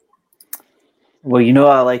 Well,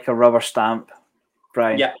 I like a rubber stamp,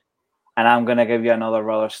 Brian. Yeah. And I'm going to give you another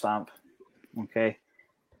rubber stamp. Okay.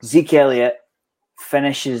 Zeke Elliott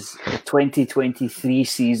finishes the 2023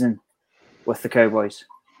 season with the Cowboys.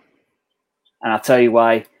 And I'll tell you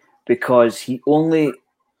why. Because they only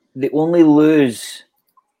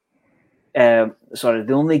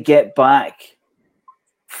get back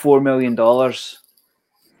 $4 million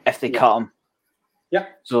if they cut him. Yeah.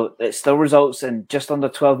 So it still results in just under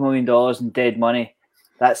 $12 million in dead money.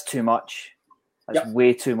 That's too much. That's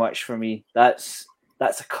way too much for me. That's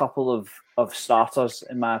a couple of starters,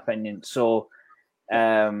 in my opinion. So,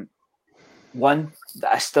 one,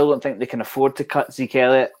 I still don't think they can afford to cut Zeke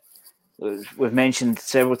Elliott. We've mentioned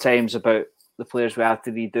several times about the players we have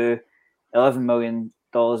to redo. $11 million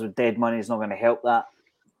with dead money is not going to help that.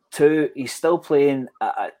 Two, he's still playing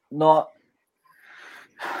at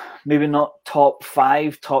maybe not top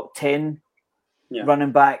 5, top 10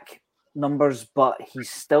 running back numbers, but he's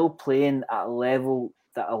still playing at a level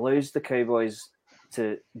that allows the Cowboys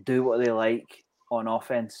to do what they like on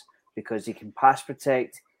offense, because he can pass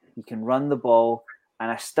protect, he can run the ball,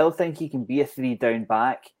 and I still think he can be a 3-down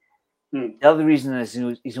back. The other reason is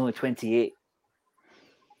he's only 28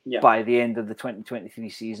 by the end of the 2023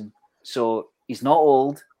 season. So he's not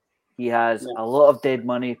old. He has a lot of dead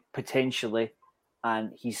money potentially,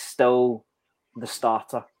 and he's still the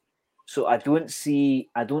starter. So I don't see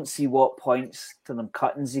what points to them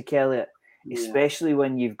cutting Zeke Elliott, especially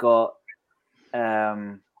when you've got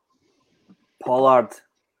Pollard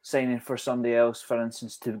signing for somebody else, for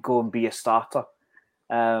instance, to go and be a starter.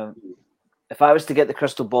 If I was to get the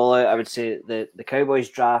crystal ball out, I would say the Cowboys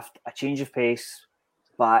draft a change of pace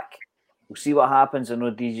back. We'll see what happens. I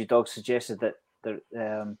know DJ Dog suggested that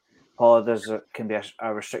Pollard can be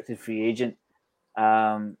a restricted free agent.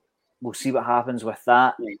 We'll see what happens with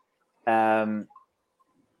that. But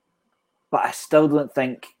I still don't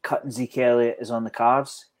think cutting Zeke Elliott is on the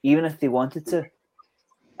cards, even if they wanted to.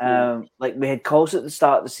 Like we had calls at the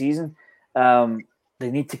start of the season. They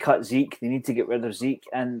need to cut Zeke. They need to get rid of Zeke.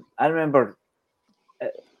 And I remember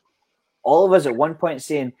all of us at one point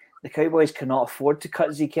saying the Cowboys cannot afford to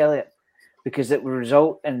cut Zeke Elliott because it would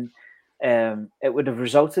result in it would have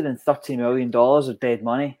resulted in $30 million of dead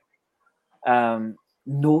money.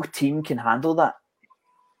 No team can handle that.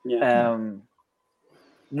 Yeah.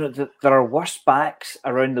 There are worse backs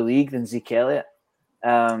around the league than Zeke Elliott.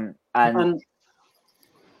 And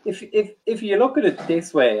if you look at it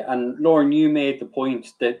this way, and Lauren, you made the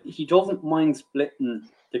point that he doesn't mind splitting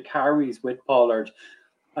the carries with Pollard,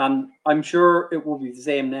 and I'm sure it will be the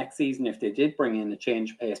same next season if they did bring in a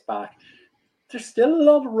change of pace back. There's still a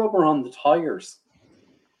lot of rubber on the tires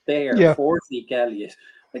there for Zeke Elliott.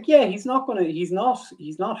 Like, yeah, he's not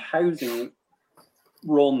housing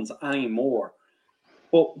runs anymore.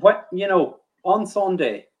 But what, on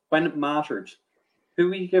Sunday when it mattered, who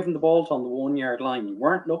were you giving the ball to on the 1 yard line? You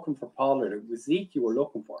weren't looking for Pollard. It was Zeke you were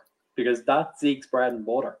looking for, because that's Zeke's bread and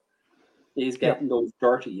butter. He's getting those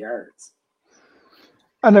dirty yards.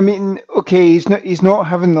 And I mean, okay, he's not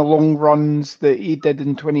having the long runs that he did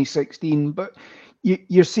in 2016, but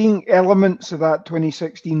you're seeing elements of that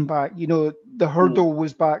 2016 back. The hurdle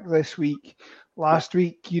was back this week. Last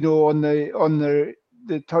week, on the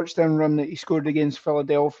touchdown run that he scored against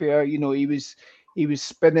Philadelphia, he was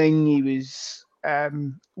spinning, he was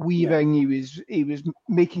weaving, he was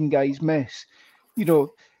making guys miss.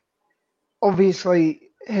 Obviously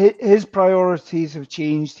his priorities have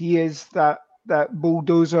changed. He is that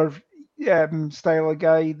bulldozer style of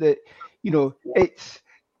guy that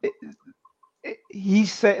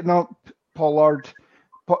he's setting up Pollard.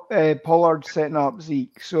 Pollard's setting up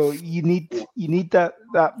Zeke, so you need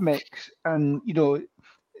that mix, and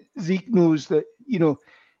Zeke knows that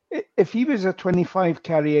if he was a 25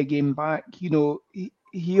 carry a game back, he'll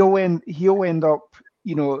end up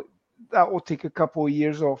that will take a couple of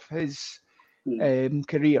years off his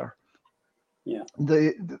career. Yeah,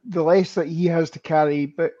 the less that he has to carry,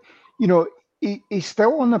 but he's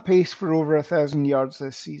still on a pace for over 1,000 yards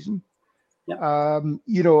this season. Yeah.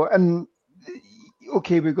 And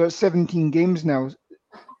okay, we've got 17 games now.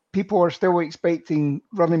 People are still expecting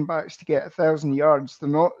running backs to get 1,000 yards. They're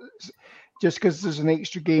not, just because there's an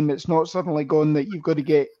extra game, it's not suddenly gone that you've got to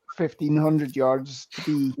get 1,500 yards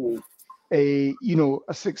to be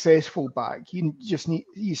a successful back. You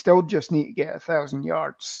still just need to get 1,000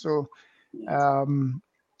 yards. So,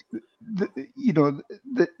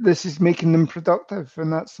 this is making them productive,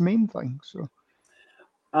 and that's the main thing. So,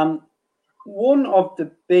 one of the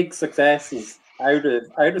big successes out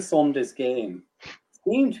of Sunday's game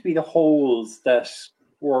seemed to be the holes that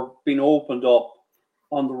were being opened up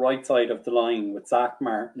on the right side of the line with Zach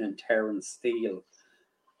Martin and Terrence Steele.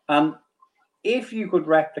 And if you could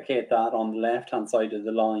replicate that on the left-hand side of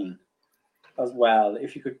the line as well,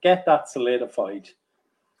 if you could get that solidified,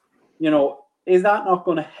 is that not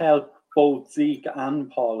going to help both Zeke and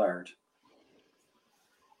Pollard?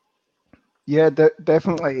 Yeah,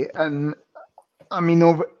 definitely. And I mean,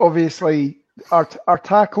 obviously, our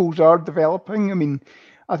tackles are developing. I mean,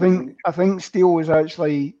 I think Steele is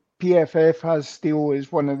actually, PFF has Steele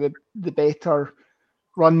as one of the better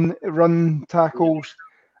run tackles.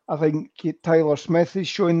 I think Tyler Smith is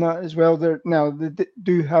showing that as well. They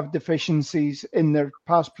do have deficiencies in their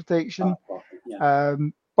pass protection.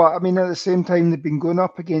 But I mean, at the same time, they've been going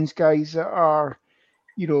up against guys that are,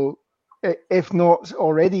 if not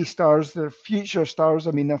already stars, they're future stars.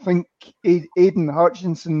 I mean, I think Aiden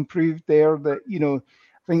Hutchinson proved there that, I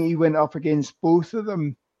think he went up against both of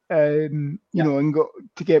them, and got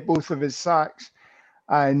to get both of his sacks.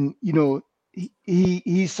 And,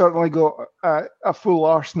 he's certainly got a full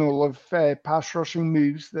arsenal of pass rushing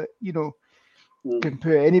moves that, can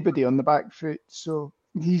put anybody on the back foot. So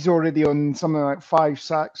he's already on something like 5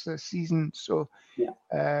 sacks this season. So,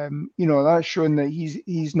 that's showing that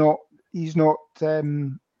he's not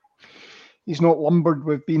lumbered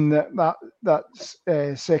with being that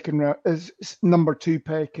second round as number 2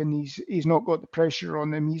 pick, and he's not got the pressure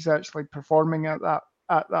on him. He's actually performing at that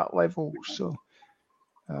level. So,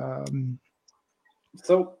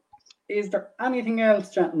 so is there anything else,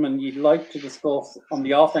 gentlemen, you'd like to discuss on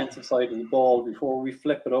the offensive side of the ball before we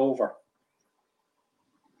flip it over?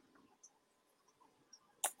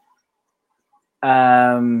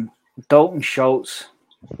 Dalton Schultz.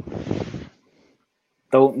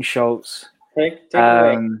 Take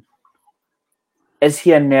away. Is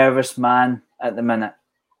he a nervous man at the minute?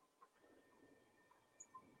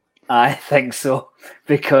 I think so,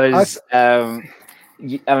 because I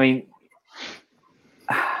mean,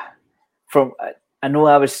 I know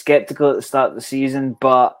I was skeptical at the start of the season,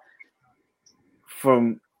 but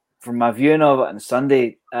from my viewing of it on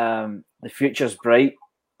Sunday, the future's bright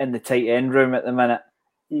in the tight end room at the minute.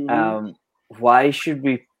 Mm-hmm. Why should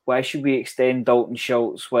we extend Dalton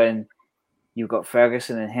Schultz when you've got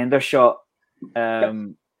Ferguson and Hendershot?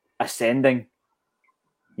 And ascending.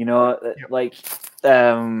 You know, like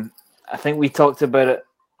I think we talked about it,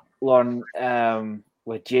 Lauren,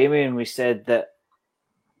 with Jamie, and we said that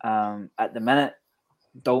at the minute,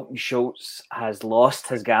 Dalton Schultz has lost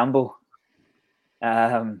his gamble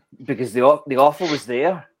because the offer was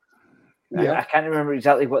there. Yeah. I can't remember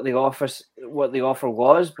exactly what the offer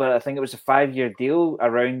was, but I think it was a 5-year deal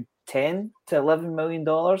around $10 to $11 million.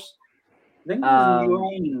 I think it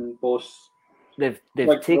was in but they've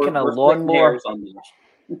like taken a lawnmower.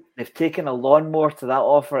 They've taken a lawnmower to that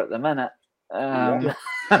offer at the minute, and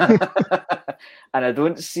I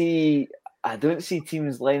don't see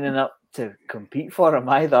teams lining up to compete for him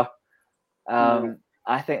either.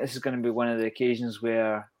 I think this is going to be one of the occasions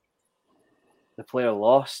where the player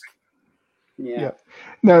lost. Yeah.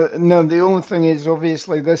 Now the only thing is,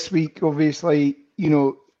 obviously, this week, you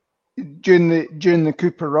know, during the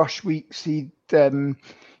Cooper Rush weeks, he, you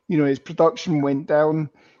know, his production went down.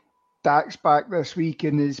 Dak's back this week,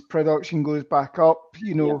 and his production goes back up.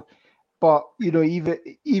 You know, but you know,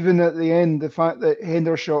 even at the end, the fact that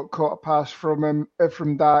Hendershot caught a pass from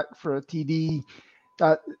Dak for a TD,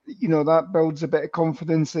 that, you know, that builds a bit of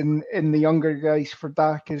confidence in the younger guys for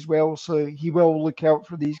Dak as well. So he will look out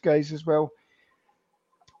for these guys as well.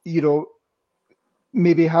 You know,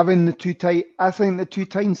 maybe having the two tight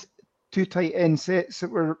end sets that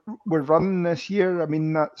we're running this year. I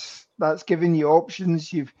mean, that's giving you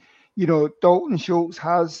options. You know, Dalton Schultz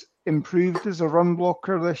has improved as a run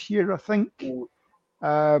blocker this year, I think,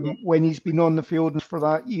 when he's been on the field for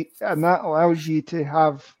that, and that allows you to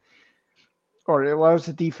have, or it allows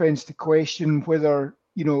the defense to question whether,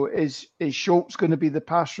 you know, is Schultz going to be the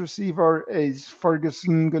pass receiver? Is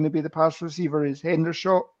Ferguson going to be the pass receiver? Is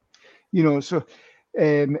Hendershot? You know, so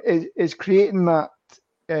it's creating that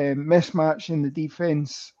mismatch in the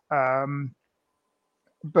defense.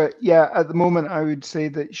 But yeah, at the moment, I would say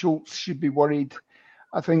that Schultz should be worried.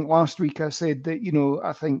 I think last week I said that, you know,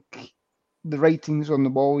 I think the writing's on the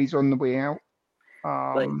wall. He's on the way out.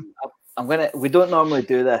 We don't normally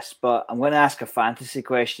do this, but I'm going to ask a fantasy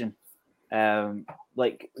question.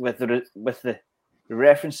 Like with the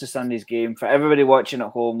reference to Sunday's game, for everybody watching at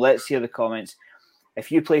home, let's hear the comments.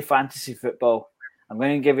 If you play fantasy football, I'm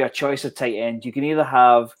going to give you a choice of tight end. You can either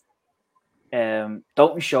have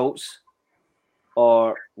Dalton Schultz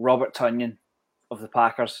or Robert Tonyan of the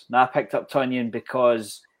Packers. Now I picked up Tonyan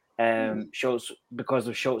because of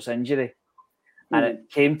Schultz's injury. And it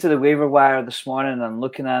came to the waiver wire this morning, and I'm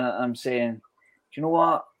looking at it and I'm saying, do you know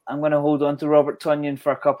what? I'm going to hold on to Robert Tonyan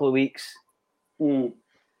for a couple of weeks.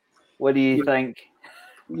 What do you think?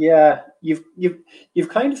 Yeah, you've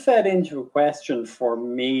kind of fed into a question for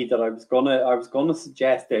me that I was gonna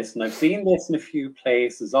suggest this, and I've seen this in a few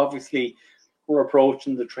places. Obviously, we're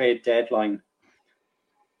approaching the trade deadline.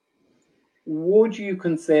 Would you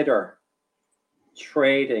consider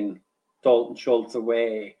trading Dalton Schultz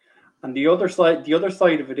away? And the other side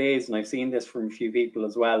of it is, and I've seen this from a few people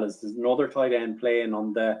as well, is there's another tight end playing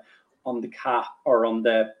on the cap or on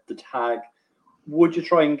the tag. Would you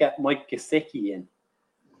try and get Mike Gesicki in?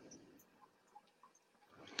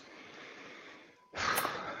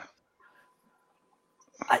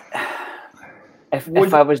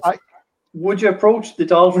 Would you approach the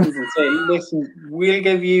Dolphins and say, listen, we'll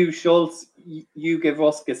give you Schultz, you give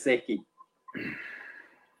us Gesicki?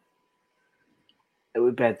 It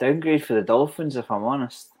would be a downgrade for the Dolphins, if I'm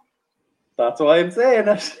honest. That's why I'm saying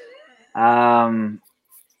it.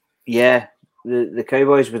 Yeah, the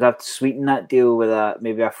Cowboys would have to sweeten that deal with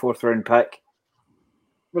maybe a 4th round pick.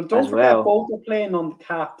 Well, don't forget, both are playing on the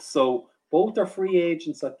cap, so both are free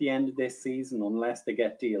agents at the end of this season unless they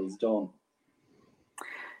get deals done.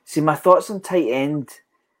 See, my thoughts on tight end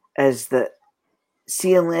is that,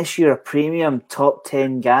 see, unless you're a premium top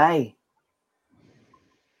 10 guy,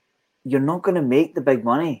 you're not going to make the big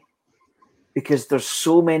money because there's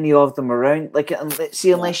so many of them around. Like,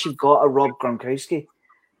 see, unless you've got a Rob Gronkowski,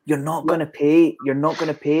 you're not going to pay. You're not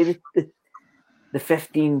going to pay the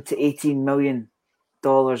 $15 to $18 million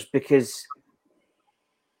because,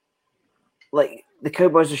 like, the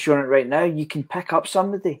Cowboys are showing it right now. You can pick up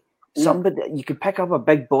somebody. You can pick up a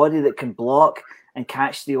big body that can block and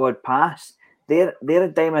catch the odd pass. They're a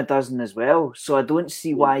dime a dozen as well. So I don't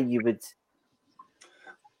see why you would.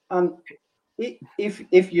 And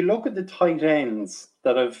if you look at the tight ends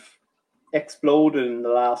that have exploded in the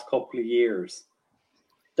last couple of years,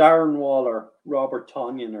 Darren Waller, Robert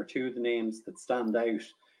Tonyan are two of the names that stand out.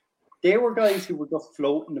 They were guys who were just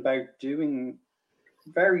floating about doing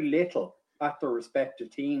very little at their respective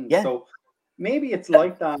teams. Yeah. So maybe it's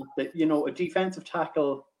like that, you know, a defensive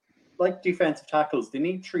tackle, like defensive tackles, they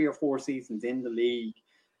need 3 or 4 seasons in the league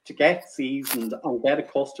to get seasoned and get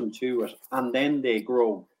accustomed to it, and then they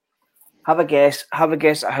grow. Have a guess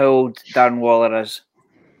at how old Darren Waller is.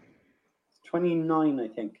 29, I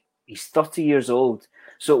think. He's 30 years old.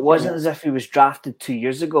 So it wasn't as if he was drafted 2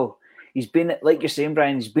 years ago. He's been, like you're saying,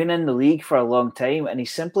 Brian, he's been in the league for a long time, and he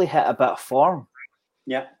simply hit a bit of form.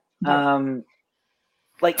 Yeah.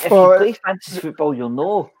 Like, if you play fantasy football, you'll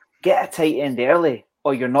know, get a tight end early,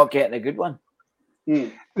 or you're not getting a good one.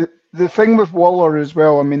 The thing with Waller as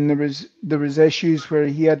well, I mean, there was issues where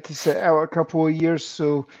he had to sit out a couple of years,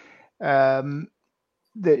 so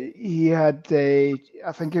that he had,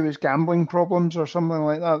 I think it was gambling problems or something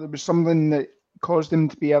like that. There was something that caused him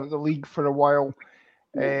to be out of the league for a while,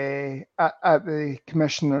 at the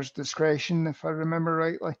commissioner's discretion, if I remember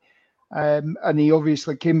rightly. And he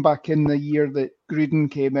obviously came back in the year that Gruden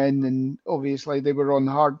came in, and obviously they were on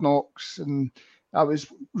Hard Knocks, and that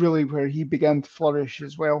was really where he began to flourish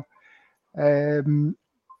as well.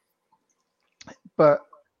 But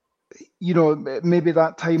you know, maybe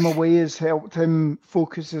that time away has helped him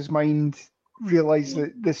focus his mind, realize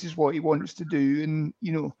that this is what he wants to do, and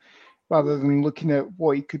you know, rather than looking at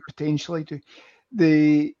what he could potentially do.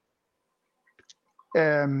 The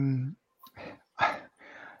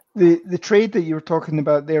trade that you were talking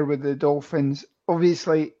about there with the Dolphins,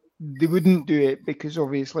 obviously they wouldn't do it because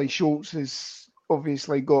obviously Schultz has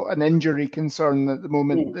obviously got an injury concern at the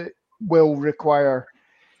moment that will require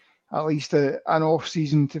at least an off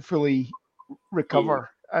season to fully recover.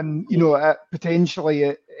 And you know, potentially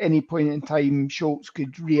at any point in time, Schultz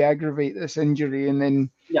could re-aggravate this injury and then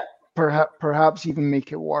perhaps even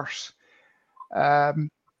make it worse. And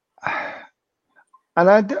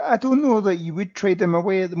I don't know that you would trade him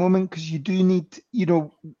away at the moment, because you do need, you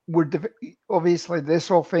know, obviously this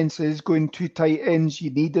offense is going to tight ends. You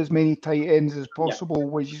need as many tight ends as possible,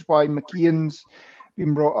 which is why McKeon's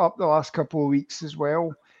been brought up the last couple of weeks as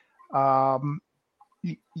well.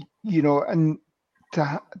 You know, and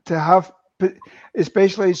to have,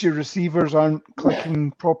 especially as your receivers aren't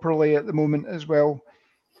clicking properly at the moment as well,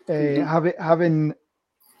 having,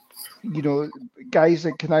 you know, guys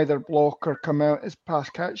that can either block or come out as pass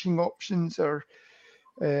catching options are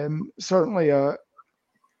certainly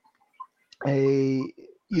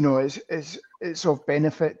you know, it's of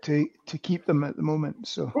benefit to keep them at the moment.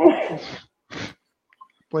 So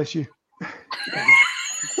bless you.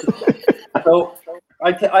 So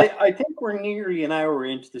I think we're nearly an hour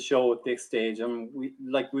into the show at this stage, and we've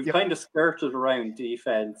kind of skirted around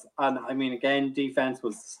defense. And I mean, again, defense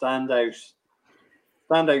was the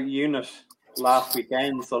standout unit last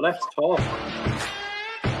weekend. So let's talk.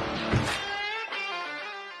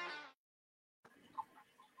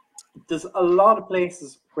 There's a lot of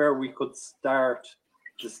places where we could start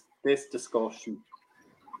this discussion,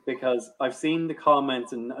 because I've seen the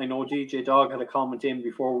comments, and I know DJ Dog had a comment in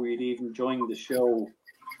before we'd even joined the show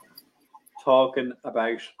talking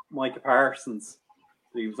about Micah Parsons.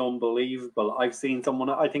 He was unbelievable. I've seen someone,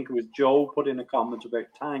 I think it was Joe, put in a comment about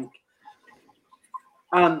Tank.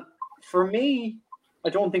 And for me, I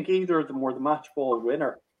don't think either of them were the match ball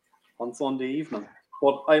winner on Sunday evening.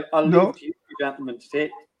 But I'll leave to you gentlemen to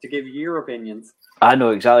give your opinions. I know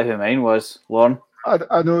exactly who mine was, Lauren.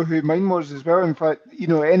 I know who mine was as well. In fact, you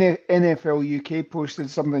know, NFL UK posted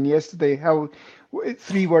something yesterday, how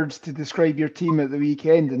 3 words to describe your team at the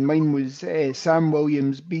weekend, and mine was Sam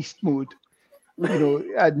Williams beast mode. You know,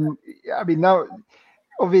 and I mean, now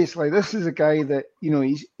obviously this is a guy that, you know,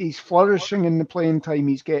 he's flourishing in the playing time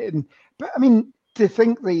he's getting. But I mean, to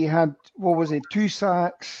think that he had, 2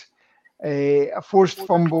 sacks, a forced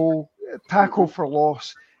fumble, a tackle for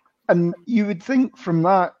loss, and you would think from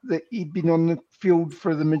that he'd been on the field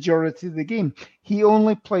for the majority of the game. He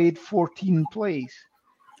only played 14 plays.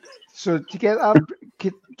 So to get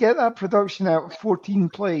that production out of 14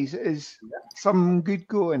 plays is some good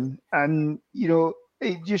going. And, you know,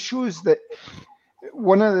 it just shows that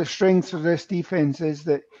one of the strengths of this defense is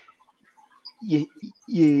that you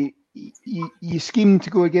scheme to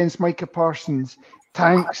go against Micah Parsons.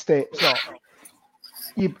 Tank steps up.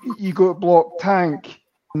 You go to block Tank.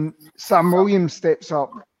 Sam Williams steps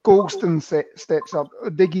up. Golston steps up.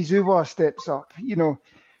 Diggy Zuwa steps up. You know,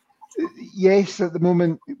 yes, at the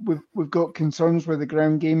moment we've got concerns with the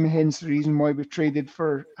ground game, hence the reason why we traded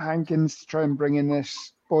for Hankins to try and bring in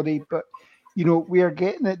this body. But you know, we are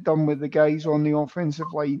getting it done with the guys on the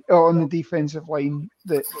offensive line, on the defensive line.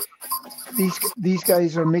 That these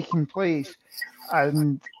guys are making plays,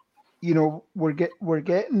 and you know, we're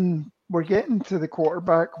getting to the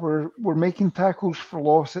quarterback. We're making tackles for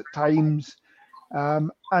loss at times,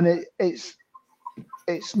 and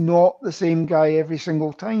it's not the same guy every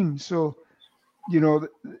single time. So, you know,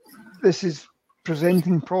 this is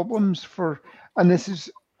presenting problems and this is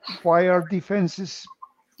why our defense is,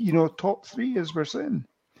 top 3, as we're saying.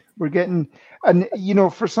 We're getting, and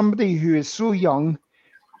for somebody who is so young,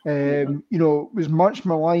 was much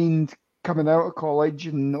maligned coming out of college,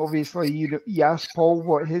 and obviously you asked Paul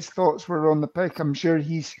what his thoughts were on the pick. I'm sure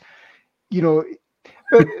he's,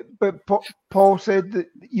 but Paul said that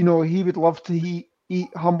he would love to eat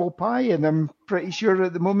humble pie, and I'm pretty sure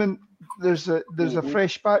at the moment there's a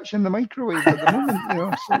fresh batch in the microwave at the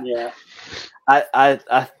moment. So. Yeah,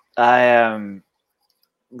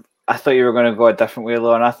 I thought you were going to go a different way,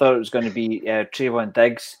 Lauren. I thought it was going to be Trayvon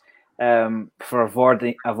Diggs for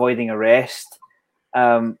avoiding arrest.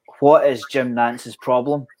 What is Jim Nance's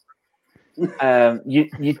problem?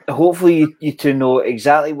 You hopefully you two know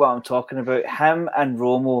exactly what I'm talking about. Him and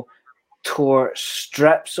Romo tore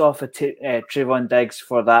strips off of Trayvon Diggs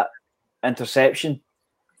for that interception.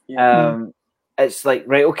 Yeah. It's like,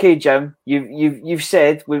 right, okay, Jim, you've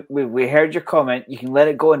said we heard your comment. You can let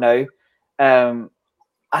it go now.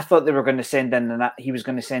 I thought they were going to send in he was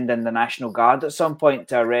going to send in the National Guard at some point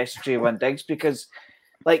to arrest Trayvon Diggs because,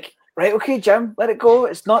 like, right, okay, Jim, let it go.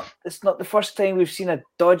 It's not the first time we've seen a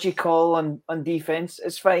dodgy call on defense.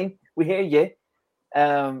 It's fine. We hear you.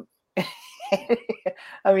 I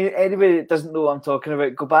mean, anybody that doesn't know what I'm talking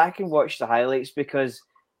about, go back and watch the highlights because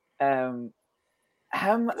him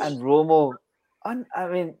and Romo, I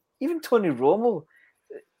mean, even Tony Romo,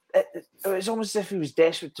 it was almost as if he was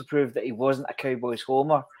desperate to prove that he wasn't a Cowboys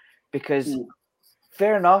homer because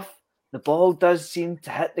fair enough, the ball does seem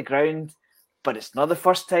to hit the ground, but it's not the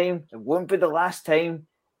first time. It won't be the last time.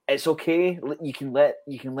 It's okay. You can let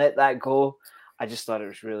that go. I just thought it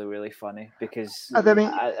was really, really funny because and I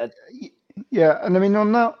mean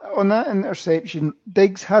on that interception,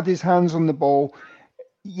 Diggs had his hands on the ball.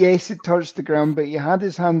 Yes, it touched the ground, but he had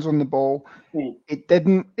his hands on the ball. It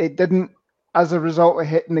didn't. As a result of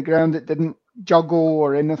hitting the ground, it didn't juggle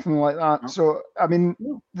or anything like that. So, I mean,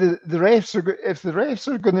 the refs if the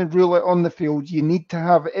refs are going to rule it on the field, you need to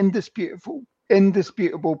have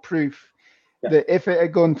indisputable proof that if it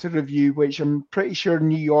had gone to review, which I'm pretty sure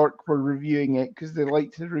New York were reviewing it because they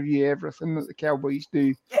like to review everything that the Cowboys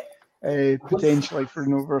do, potentially for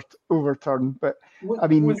an overturn. But I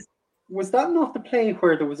mean, was that not the play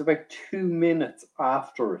where there was about 2 minutes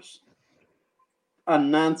after it?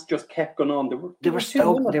 And Nance just kept going on. They were going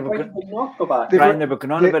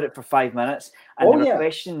on about it for 5 minutes,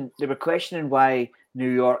 and they were questioning why New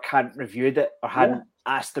York hadn't reviewed it or hadn't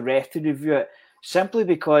asked the ref to review it, simply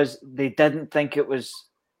because they didn't think there was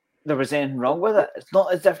anything wrong with it. It's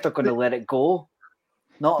not as if they're going to let it go.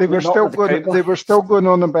 They were still going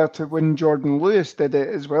on about it when Jordan Lewis did it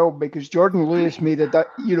as well, because Jordan Lewis made a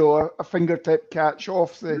fingertip catch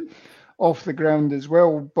off the ground as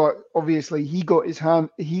well, but obviously he got his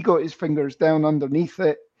fingers down underneath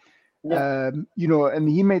it, and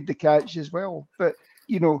he made the catch as well. But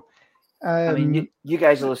I mean, you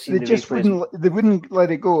guys will have seen they wouldn't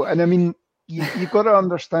let it go. And I mean, you've got to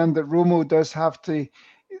understand that Romo does have to,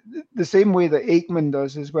 the same way that Aikman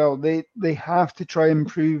does as well. They have to try and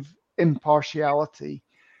prove impartiality,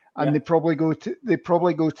 and they probably go to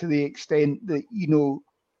the extent that a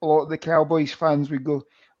lot of the Cowboys fans would go,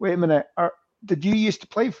 wait a minute, did you used to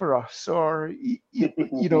play for us? Or,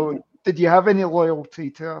 did you have any loyalty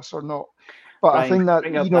to us or not? But Ryan, I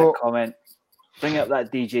think that, bring up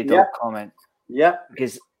that DJ Dog comment. Yeah.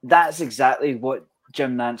 Because that's exactly what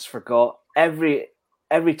Jim Nance forgot. Every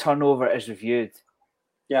turnover is reviewed.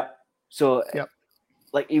 Yeah. So,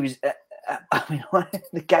 like he was, I mean,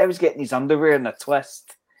 the guy was getting his underwear in a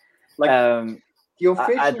twist. Like, the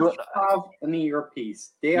officials have an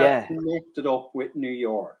earpiece. They are connected up with New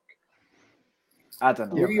York. I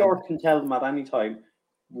don't know. New York can tell them at any time,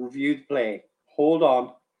 review the play. Hold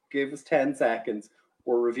on. Give us 10 seconds.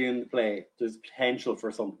 We're reviewing the play. There's potential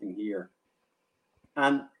for something here.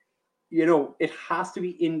 And, it has to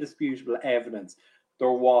be indisputable evidence.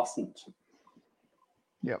 There wasn't.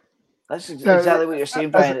 Yep. That's exactly what you're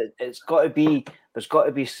saying, Brian. There's got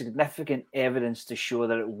to be significant evidence to show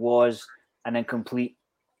that it was an incomplete,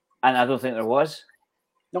 and I don't think there was.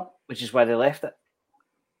 No, which is why they left it.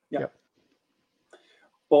 Yeah,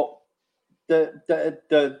 but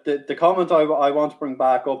the comment I want to bring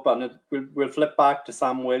back up, and we'll flip back to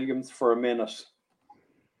Sam Williams for a minute.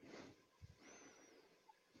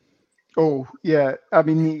 Oh yeah, I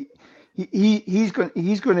mean he's going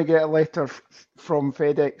to get a letter from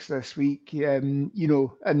FedEx this week, and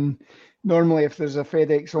normally if there's a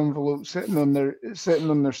FedEx envelope sitting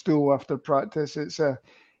on their stool after practice,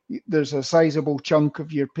 there's a sizable chunk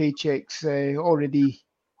of your paychecks already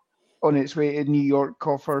on its way to New York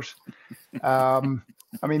coffers. I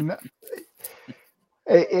mean,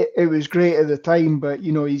 it was great at the time, but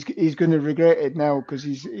you know he's going to regret it now because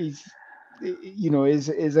he's you know his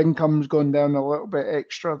income's gone down a little bit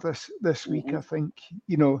extra this week. I think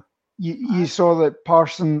you know you saw that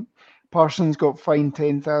Parsons got fined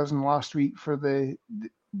 10,000 last week for the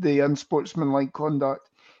unsportsmanlike conduct.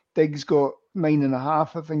 Diggs got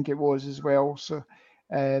 9.5, I think it was as well. So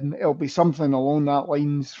it'll be something along that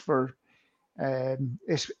lines for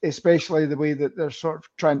especially the way that they're sort of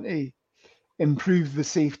trying to improve the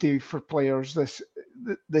safety for players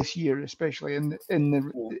this year, especially in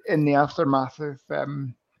the aftermath of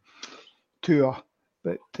Tua.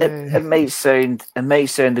 But it might sound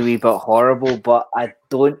a wee bit horrible, but I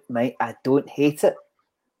don't hate it.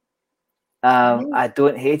 I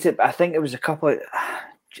don't hate it. But I think it was a couple of,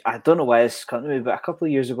 I don't know why this come to me, but a couple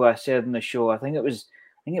of years ago I said on the show, I think it was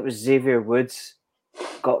Xavier Woods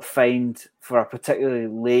got fined for a particularly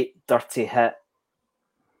late dirty hit,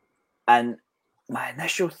 and my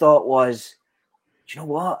initial thought was, do you know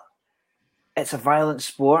what? It's a violent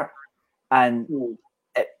sport, and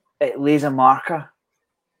it lays a marker.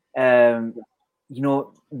 You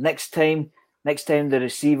know, next time the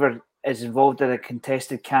receiver is involved in a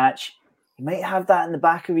contested catch, he might have that in the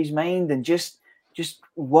back of his mind and just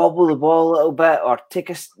wobble the ball a little bit, or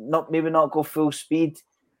maybe not go full speed.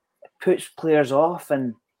 It puts players off,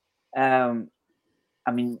 and I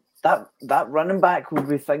mean that running back will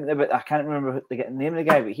be thinking about. I can't remember the name of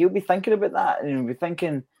the guy, but he'll be thinking about that, and he'll be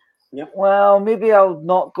thinking, well, maybe I'll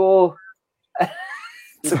not go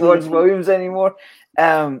towards Williams anymore.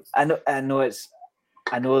 I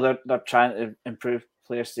know they're trying to improve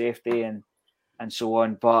player safety and so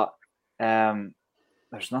on, but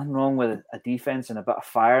there's nothing wrong with a defense and a bit of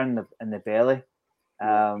fire in the belly.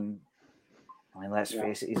 I mean, let's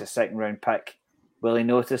face it, he's a second round pick. Will he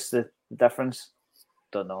notice the difference?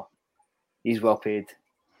 Don't know. He's well paid.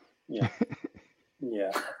 Yeah.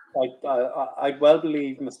 I well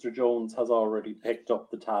believe Mr. Jones has already picked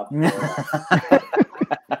up the tab.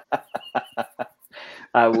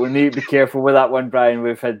 We need to be careful with that one, Brian.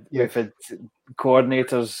 We've had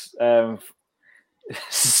coordinators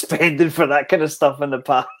suspended for that kind of stuff in the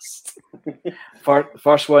past.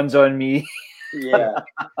 First one's on me. Yeah.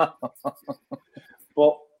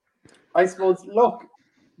 But I suppose, look,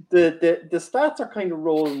 the stats are kind of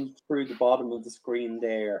rolling through the bottom of the screen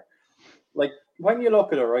there. Like, when you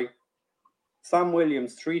look at it, right, Sam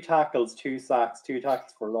Williams, 3 tackles, 2 sacks, 2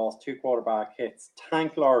 tackles for loss, 2 quarterback hits.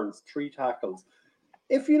 Tank Lawrence, 3 tackles.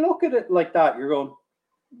 If you look at it like that, you're going,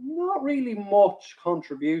 not really much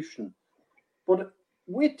contribution. But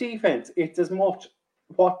with defense, it's as much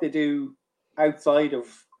what they do outside of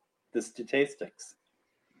the statistics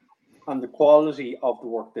and the quality of the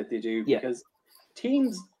work that they do. Because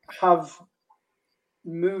teams have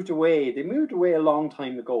moved away. They moved away a long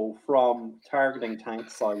time ago from targeting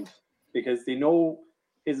Tank's side because they know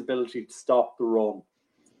his ability to stop the run.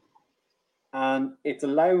 And it's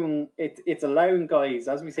allowing guys,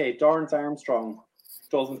 as we say, Dorrance Armstrong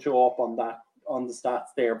doesn't show up on the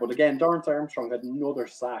stats there. But again, Dorrance Armstrong had another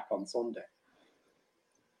sack on Sunday.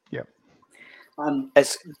 Yeah. And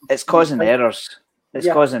it's causing errors. It's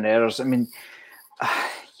causing errors. I mean,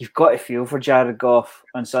 you've got to feel for Jared Goff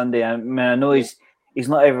on Sunday. I mean, I know he's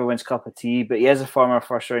not everyone's cup of tea, but he is a former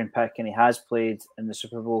first round pick and he has played in the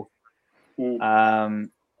Super Bowl. You know,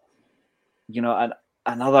 and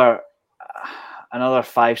another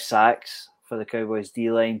 5 sacks for the Cowboys D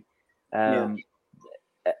line. I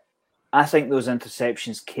think those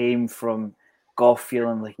interceptions came from Goff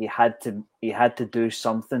feeling like he had to do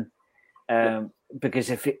something. Because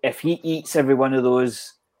if he eats every one of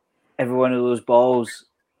those balls,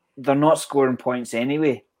 they're not scoring points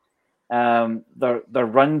anyway. Their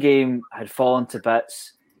run game had fallen to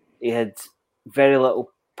bits. He had very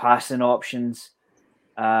little passing options.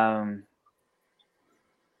 I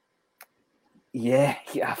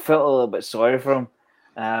felt a little bit sorry for him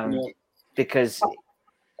because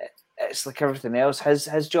it's like everything else.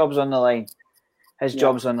 His job's on the line.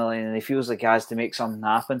 Job's on the line, and he feels like he has to make something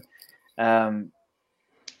happen. I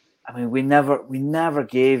mean, we never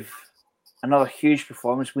gave another huge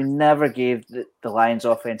performance. We never gave the Lions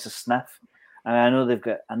offense a sniff. And I know they've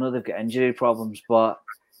got injury problems, but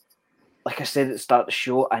like I said at the start of the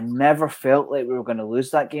show, I never felt like we were going to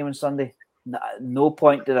lose that game on Sunday. At no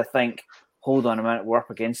point did I think, hold on a minute, we're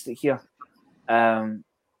up against it here.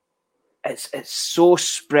 It's so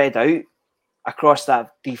spread out across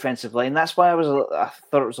that defensive line. That's why I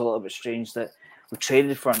thought it was a little bit strange that we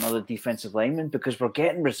traded for another defensive lineman, because we're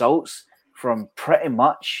getting results from pretty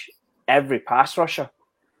much every pass rusher.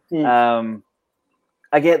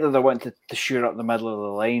 I get that they want to shoot up the middle of the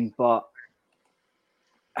line, but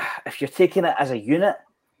if you're taking it as a unit,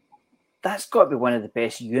 that's got to be one of the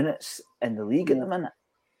best units in the league at the minute.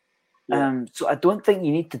 Yeah. So I don't think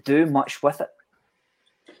you need to do much with it.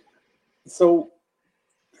 So,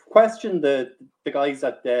 question the guys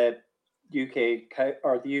at the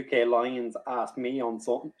UK Lions asked me on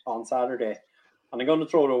Saturday, and I'm going to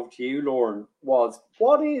throw it over to you, Lauren. Was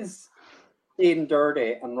what is Aidan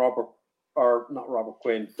Durdy and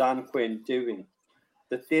Dan Quinn doing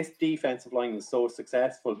that this defensive line is so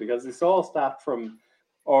successful? Because I saw a stat from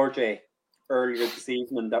RJ earlier this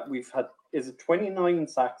evening that we've had 29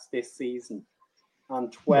 sacks this season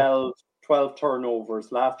and 12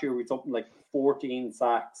 turnovers. Last year we had something like 14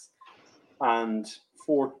 sacks and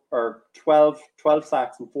 12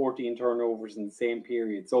 sacks and 14 turnovers in the same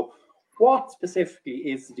period. So what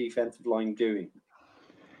specifically is the defensive line doing?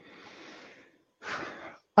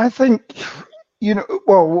 I think,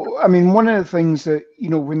 one of the things that,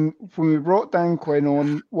 when we brought Dan Quinn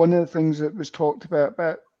on, one of the things that was talked about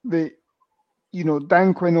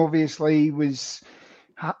Dan Quinn obviously was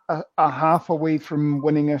a half away from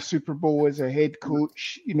winning a Super Bowl as a head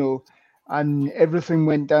coach, and everything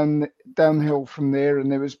went downhill from there.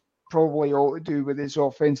 And there was probably all to do with his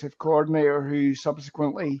offensive coordinator, who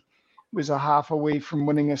subsequently was a half away from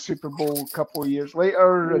winning a Super Bowl a couple of years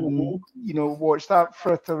later, and watched that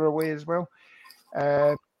fritter away as well.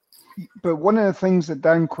 But one of the things that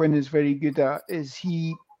Dan Quinn is very good at is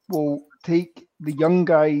he will take the young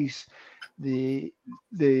guys, the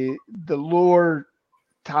lower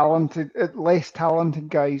talented, less talented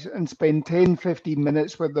guys, and spend 10-15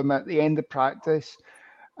 minutes with them at the end of practice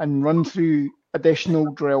and run through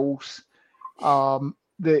additional drills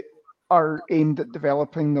that are aimed at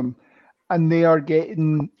developing them. And they are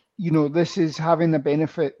getting, this is having the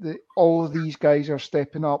benefit that all of these guys are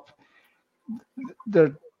stepping up.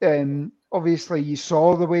 They're obviously, you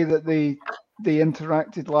saw the way that they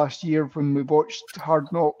interacted last year when we watched Hard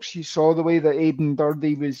Knocks. You saw the way that Aidan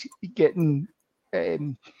Durdy was getting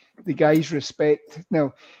the guys' respect.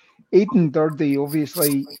 Now, Aidan Durdy,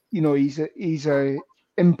 obviously, he's a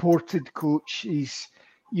imported coach. He's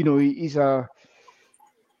a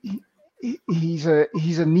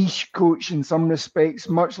niche coach in some respects,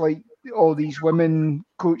 much like all these women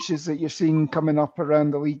coaches that you're seeing coming up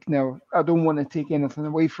around the league now. I don't want to take anything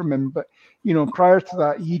away from him, but prior to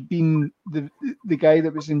that, he'd been the guy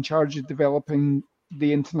that was in charge of developing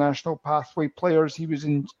the international pathway players. He was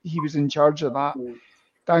in charge of that.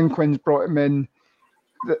 Dan Quinn's brought him in.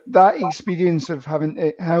 That experience of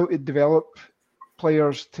having how to develop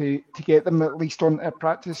players to get them at least on a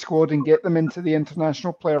practice squad and get them into the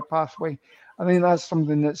international player pathway, I think that's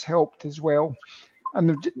something that's helped as well.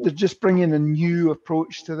 And they're just bringing a new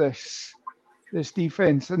approach to this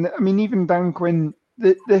defense. And I mean, even Dan Quinn,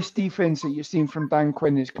 this defense that you're seeing from Dan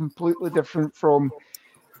Quinn is completely different from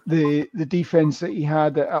the defense that he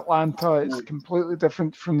had at Atlanta. It's completely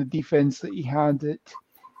different from the defense that he had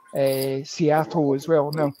at Seattle as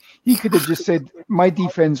well. Now, he could have just said, "My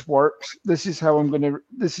defense works. This is how I'm going to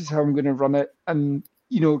run it," and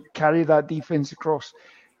carry that defense across.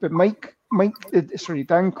 But Dan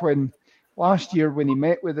Quinn, last year when he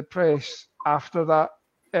met with the press after that,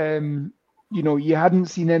 you hadn't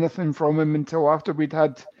seen anything from him until after we'd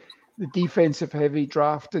had the defensive heavy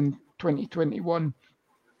draft in 2021,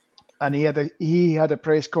 and he had a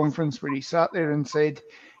press conference where he sat there and said,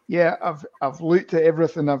 "Yeah, I've looked at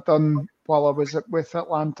everything I've done while I was with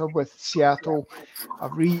Atlanta, with Seattle.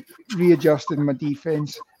 I've readjusted my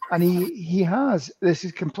defense," and he has. This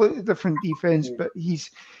is completely different defense, but he's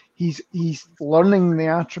learning the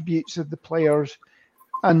attributes of the players,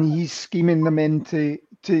 and he's scheming them into.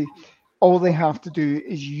 All they have to do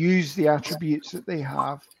is use the attributes that they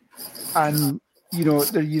have, and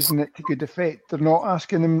they're using it to good effect. They're not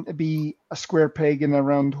asking them to be a square peg in a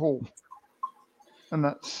round hole. And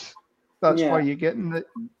that's why you're getting the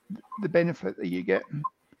benefit that you get.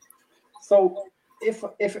 So if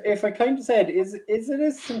I kind of said, is it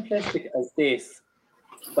as simplistic as this,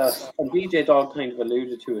 that, and DJ Dog kind of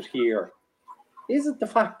alluded to it here, is it the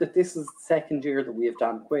fact that this is the second year that we have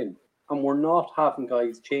Dan Quinn and we're not having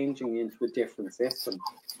guys changing into a different system?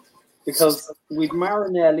 Because we'd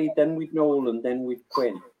Marinelli, then we'd Nolan, then we'd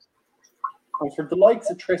Quinn. And for the likes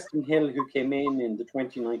of Tristan Hill, who came in the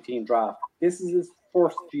 2019 draft, this is his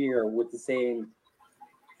first year with the same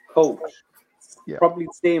coach. Yeah. Probably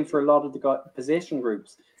the same for a lot of the position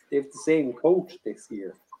groups. They have the same coach this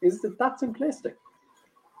year. Is it that simplistic?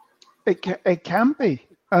 It can be.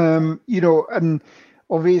 And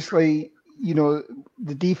obviously,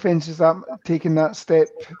 the defense is taking that step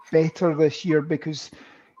better this year because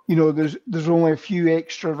there's only a few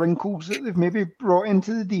extra wrinkles that they've maybe brought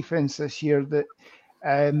into the defense this year that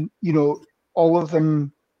You know, all of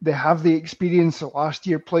them, they have the experience of last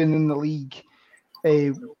year playing in the league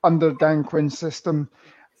under Dan Quinn's system.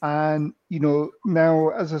 And, you know, now,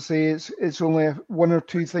 as I say, it's only one or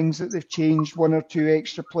two things that they've changed, one or two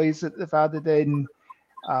extra plays that they've added in.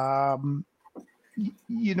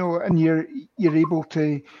 You know, and you're able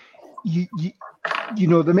to, you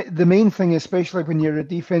know, the main thing, especially when you're a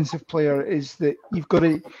defensive player, is that you've got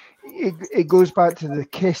to, it goes back to the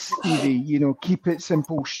KISS theory, you know, keep it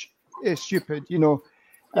simple, stupid, you know,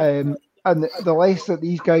 and the less that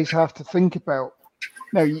these guys have to think about.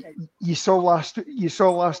 Now, you saw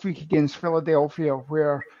last week against Philadelphia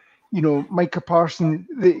where, you know, Micah Parsons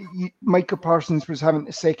was having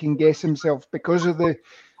to second guess himself because of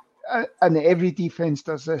and every defense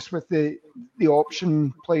does this with the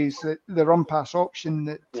option plays, the run pass option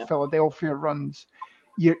that Philadelphia runs.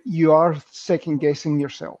 You are second guessing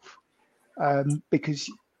yourself because,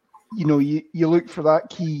 you know, you look for that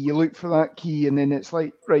key, and then it's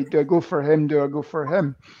like, right, do I go for him? Do I go for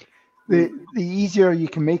him? The easier you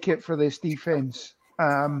can make it for this defense,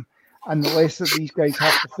 and the less that these guys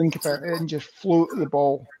have to think about it and just float the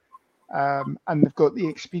ball. And they've got the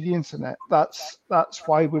experience in it. That's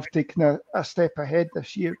why we've taken a step ahead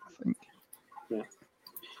this year, I think. Yeah.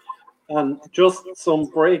 And just some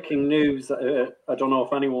breaking news. I don't know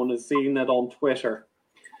if anyone has seen it on Twitter.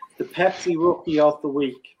 The Pepsi Rookie of the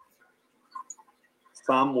Week,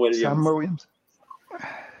 Sam Williams.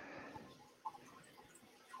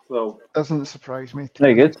 So doesn't surprise me.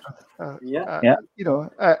 Very good. You know,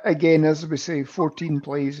 again, as we say, 14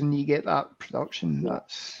 plays and you get that production.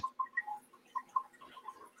 That's.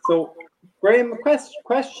 So, Graham, a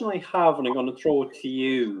question I have, and I'm going to throw it to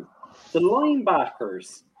you. The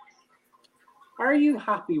linebackers, are you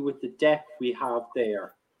happy with the depth we have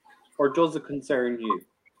there, or does it concern you?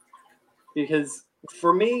 Because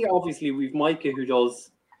for me, obviously, we've Micah who does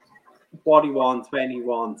what he wants, when he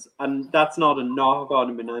wants, and that's not a knock on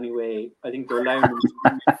him in any way. I think they're allowing him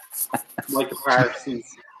to Micah Parsons.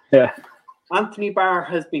 Yeah. Anthony Barr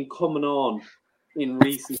has been coming on in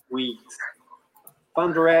recent weeks.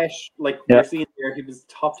 Van Der Esch, like you're seeing there, he was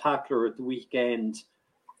top tackler at the weekend.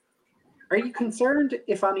 Are you concerned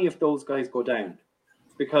if any of those guys go down?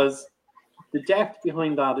 Because the depth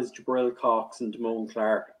behind that is Jabril Cox and Damone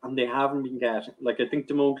Clark, and they haven't been getting. Like, I think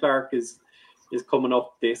Damone Clark is coming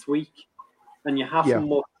up this week, and you haven't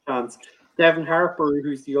much chance. Devin Harper,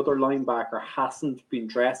 who's the other linebacker, hasn't been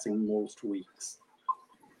dressing most weeks.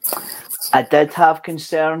 I did have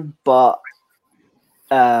concern, but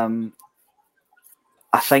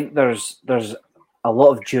I think there's a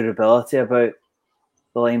lot of durability about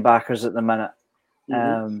the linebackers at the minute.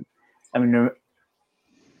 I mean,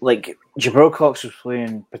 like Jabril Cox was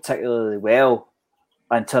playing particularly well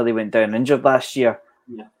until he went down injured last year.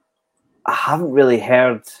 Yeah. I haven't really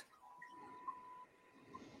heard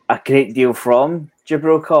a great deal from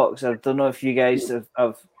Jabril Cox. I don't know if you guys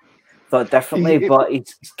have thought differently, but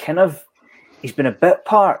he's been a bit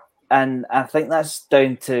part, and I think that's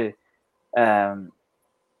down to.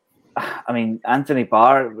 I mean, Anthony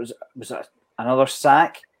Barr was another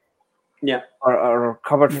sack, or a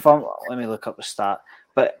recovered fumble. Let me look up the stat.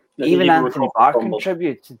 But even Anthony Barr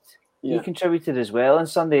contributed. He contributed as well on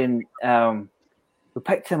Sunday, and we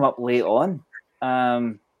picked him up late on.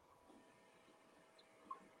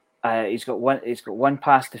 He's got one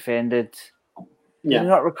pass defended. Did he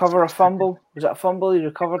not recover a fumble? Was it a fumble he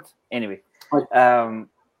recovered? Anyway,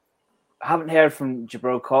 haven't heard from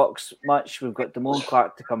Jabril Cox much. We've got Damone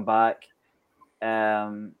Clark to come back.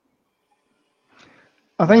 I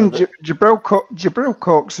think Jabril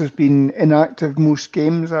Cox has been inactive most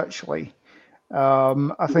games, actually.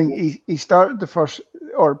 I think he started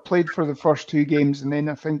played for the first two games, and then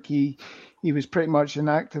I think he was pretty much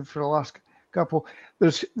inactive for the last couple.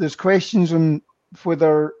 There's questions on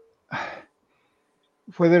whether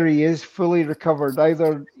he is fully recovered.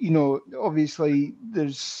 Either, obviously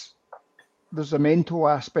there's a mental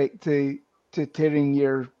aspect to tearing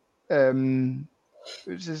your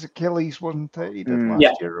it was his Achilles, wasn't it? He did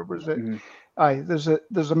last year, or was it? Mm-hmm. Aye, there's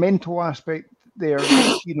a mental aspect there.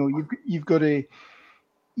 You've got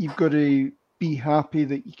to be happy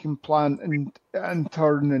that you can plant and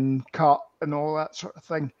turn and cut and all that sort of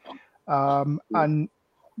thing. And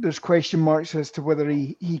there's question marks as to whether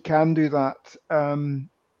he can do that. And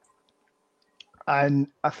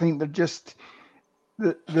I think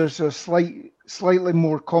there's a slightly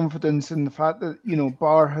more confidence in the fact that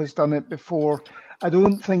Barr has done it before. I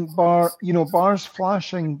don't think Barr's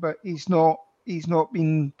flashing, but he's not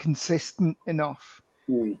been consistent enough.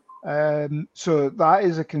 So that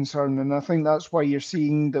is a concern, and I think that's why you're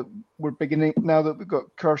seeing that we're beginning, now that we've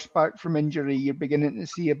got Curse back from injury, you're beginning to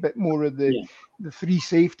see a bit more of the three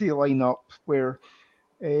safety lineup where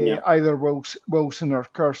either Wilson or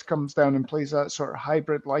Curse comes down and plays that sort of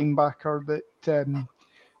hybrid linebacker that,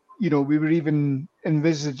 we were even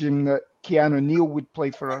envisaging that Keanu Neal would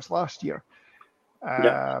play for us last year.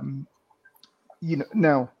 Now,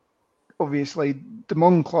 obviously,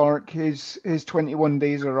 Damone Clark, his 21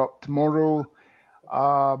 days are up tomorrow.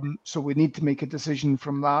 So we need to make a decision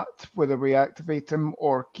from that, whether we activate him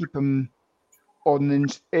or keep him on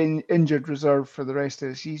injured reserve for the rest of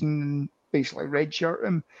the season and basically redshirt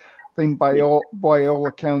him. I think by all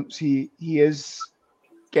accounts, he is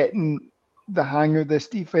getting the hang of this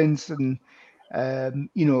defense, and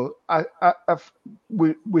we've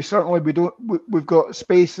got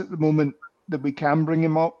space at the moment that we can bring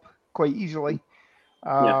him up quite easily.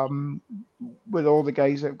 With all the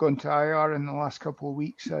guys that have gone to IR in the last couple of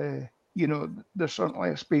weeks, there's certainly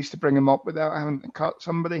a space to bring him up without having to cut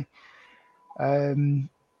somebody.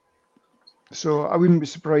 So I wouldn't be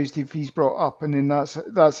surprised if he's brought up, and then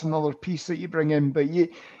that's another piece that you bring in. But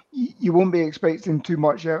you won't be expecting too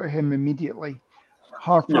much out of him immediately.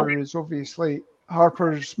 Harper's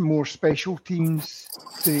more special teams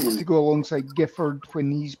to go alongside Gifford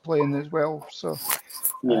when he's playing as well. So.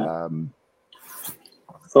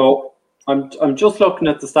 So I'm just looking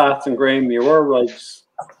at the stats, and Graham, you were right.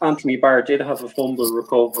 Anthony Barr did have a fumble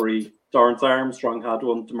recovery. Dorrance Armstrong had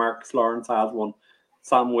one. DeMarcus Lawrence had one.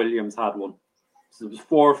 Sam Williams had one. So there was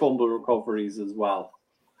 4 fumble recoveries as well.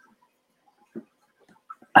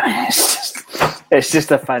 It's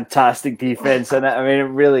just a fantastic defense, and I mean it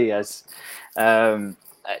really is.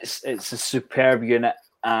 It's a superb unit,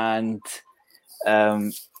 and how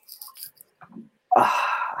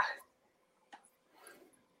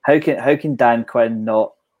can Dan Quinn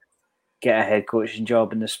not get a head coaching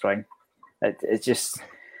job in the spring? It just,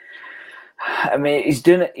 I mean, he's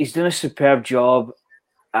doing a superb job.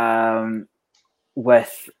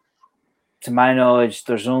 With, to my knowledge,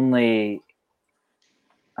 there's only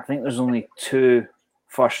 2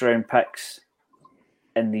 first round picks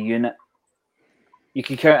in the unit. You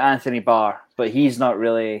can count Anthony Barr, but he's not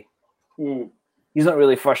really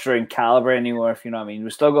first round caliber anymore, if you know what I mean.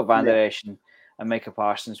 We've still got Van Der Esch and Micah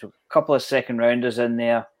Parsons with a couple of second rounders in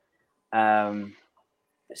there.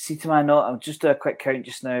 See, to my note, I'll just do a quick count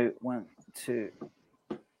just now. 1, 2.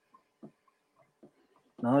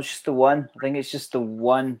 No, it's just the one. I think it's just the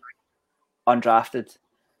one undrafted.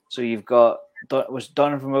 So you've got, was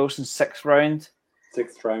Donovan Wilson 6th round?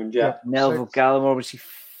 6th round, yeah. Melville Gallimore, was he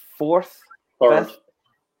 4th? 3rd.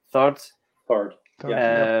 5th? 3rd.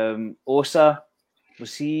 Yeah. Osa,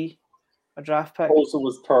 was he a draft pick? Osa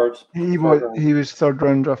was 3rd. He was 3rd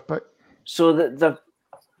round draft pick. So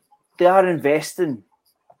they are investing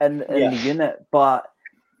in the unit, but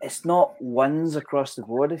it's not wins across the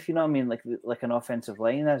board, if you know what I mean, like an offensive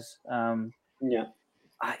line is.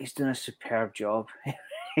 He's doing a superb job.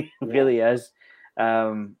 He really is.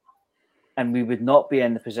 And we would not be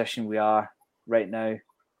in the position we are right now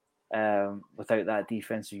without that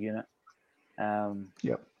defensive unit.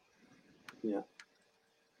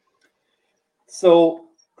 So,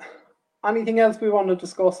 anything else we want to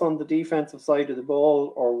discuss on the defensive side of the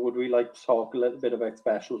ball, or would we like to talk a little bit about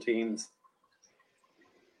special teams?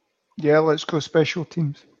 Yeah, let's go special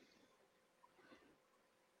teams.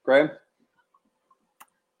 Graham?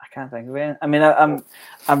 I can't think of it. I mean, I'm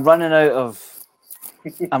running out of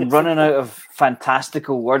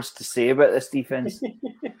fantastical words to say about this defense.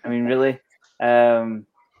 I mean, really. I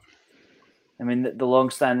mean, the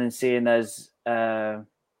long-standing saying is, I'm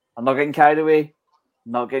not getting carried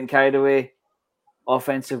away.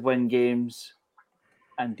 Offensive win games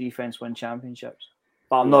and defense win championships.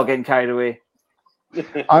 But I'm not getting carried away.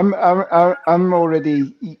 I'm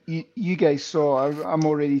already. You guys saw. I'm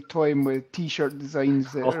already toying with T-shirt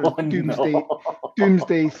designs that are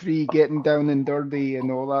Doomsday 3, getting down and dirty, and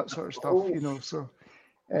all that sort of stuff. So,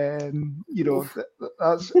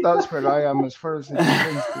 that's where I am as far as the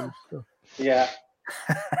defense goes. So. Yeah.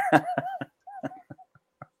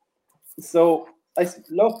 So I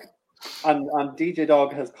look, and DJ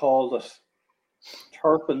Dog has called it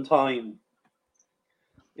turpentine.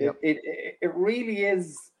 It really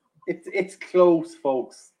is. It's close,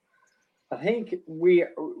 folks. I think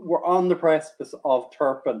we're on the precipice of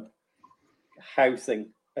Turpin housing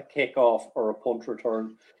a kickoff or a punt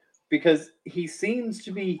return, because he seems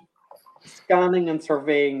to be scanning and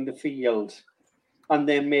surveying the field and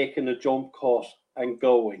then making a jump cut and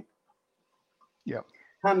going. Yeah.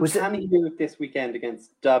 Can he do it this weekend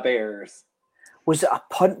against the Bears? Was it a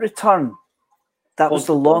punt return That was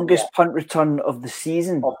the longest punt return of the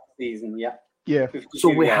season. Yeah. So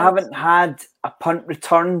we haven't had a punt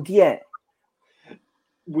returned yet.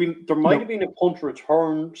 There might have been a punt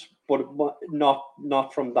returned, but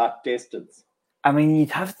not from that distance. I mean,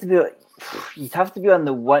 you'd have to be on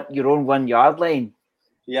your own 1 yard line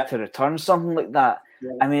to return something like that.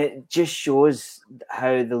 Yeah. I mean, it just shows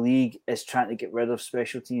how the league is trying to get rid of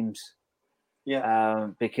special teams. Yeah.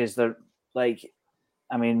 Because they're moving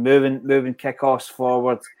kickoffs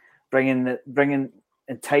forward,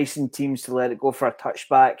 enticing teams to let it go for a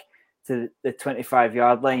touchback to the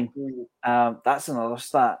 25-yard line. That's another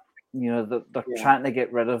stat. They're trying to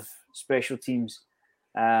get rid of special teams.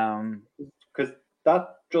 Because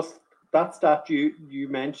that stat you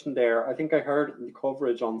mentioned there, I think I heard it in the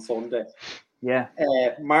coverage on Sunday. Yeah.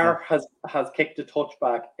 Mar has kicked a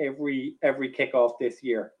touchback every kickoff this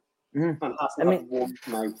year, and hasn't had one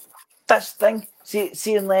tonight. That's the thing.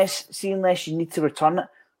 See, unless you need to return it,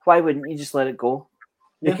 why wouldn't you just let it go?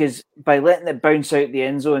 Yeah. Because by letting it bounce out the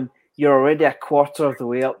end zone, you're already a quarter of the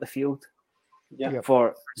way up the field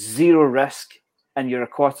for zero risk, and you're a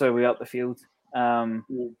quarter of the way up the field.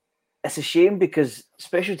 It's a shame because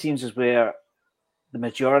special teams is where the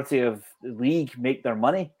majority of the league make their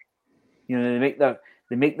money. They make their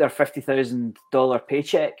 $50,000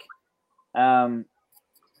 paycheck. I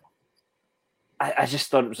just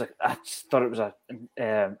thought it was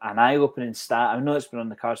an eye-opening stat. I know it's been on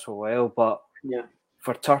the cards for a while, but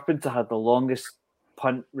for Turpin to have the longest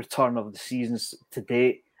punt return of the seasons to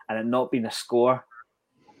date and it not being a score,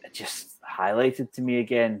 it just highlighted to me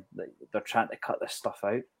again that they're trying to cut this stuff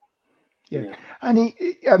out. Yeah. And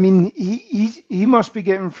he must be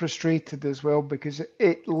getting frustrated as well because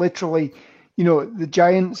it literally, the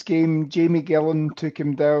Giants game, Jamie Gillan took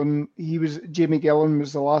him down. Jamie Gillan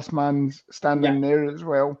was the last man standing there as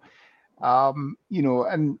well.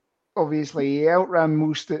 And obviously he outran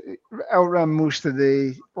most of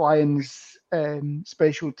the Lions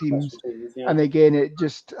special teams. And again, it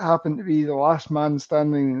just happened to be the last man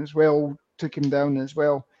standing as well, took him down as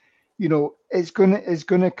well. It's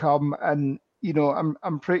gonna come, and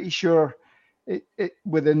I'm pretty sure it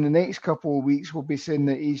within the next couple of weeks we'll be saying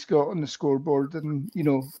that he's got on the scoreboard, and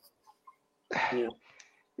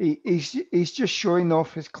he's just showing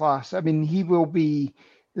off his class. I mean, he will be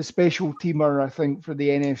the special teamer, I think, for the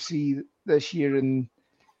NFC this year, and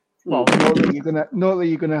not that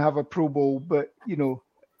you're gonna have a Pro Bowl, but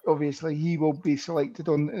obviously he will be selected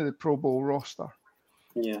on the Pro Bowl roster.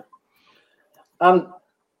 Yeah.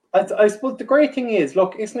 I suppose the great thing is,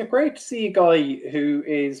 look, isn't it great to see a guy who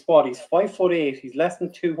is he's 5'8", he's less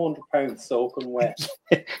than 200 pounds soaking wet.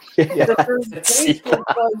 There's a place for a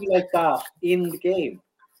guy like that in the game.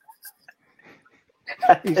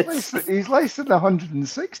 He's less than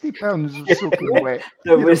 160 pounds soaking wet.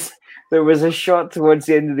 There was a shot towards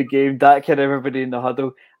the end of the game. Dak had everybody in the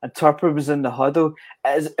huddle, and Turpin was in the huddle.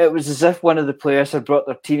 It was as if one of the players had brought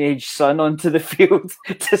their teenage son onto the field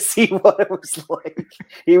to see what it was like.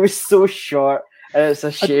 He was so short, and it's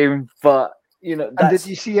a shame. But and did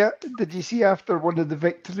you see after one of the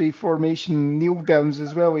victory formation kneel downs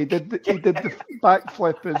as well? He did the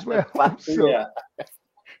backflip as well. So.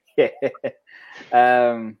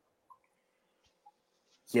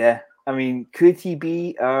 I mean, could he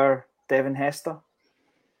be our Devin Hester?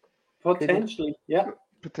 Potentially, yeah.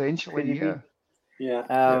 Potentially, yeah.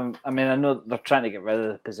 Yeah. I mean, I know they're trying to get rid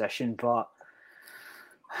of the position, but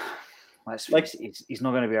let's face it, he's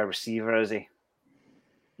not going to be our receiver, is he?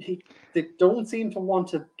 They don't seem to want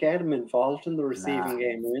to get him involved in the receiving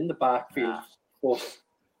game or in the backfield. But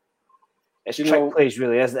it's trick plays,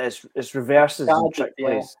 really, isn't it? It's reverses and trick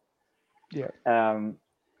plays. Yeah.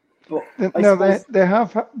 But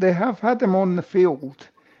they have had him on the field,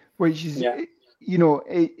 which is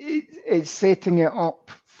it's setting it up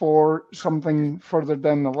for something further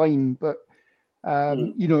down the line. But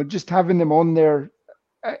just having them on there,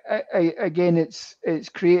 again, it's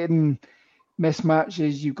creating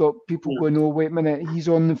mismatches. You've got people going, "Oh, wait a minute, he's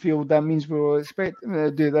on the field. That means we'll expect him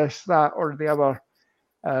to do this, that, or the other."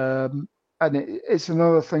 And it's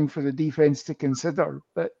another thing for the defense to consider.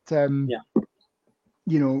 But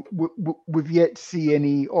we've yet to see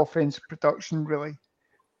any offensive production really.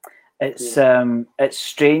 It's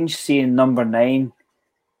strange seeing number 9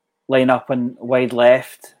 line up on wide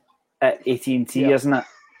left at AT&T, isn't it?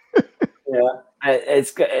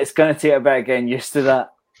 It's going to take a bit of getting used to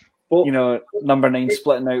that. But, number 9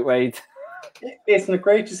 splitting out wide. Isn't it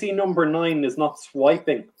great to see number 9 is not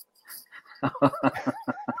swiping?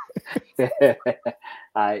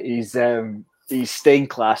 He's staying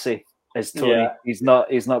classy as Tony. He's not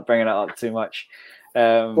bringing it up too much.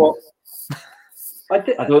 But I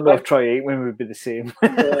don't know if Troy Aikman would be the same.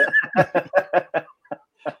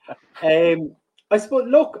 I suppose,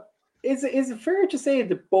 look, is it fair to say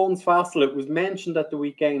that Bones Fassel, it was mentioned at the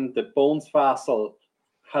weekend that Bones Fassel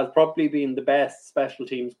has probably been the best special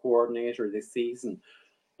teams coordinator this season.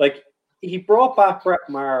 Like, he brought back Brett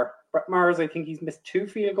Maher. Brett Maher's, I think he's missed 2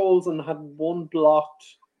 field goals and had 1 blocked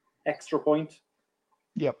extra point.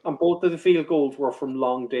 Yep. And both of the field goals were from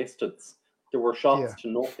long distance. There were shots to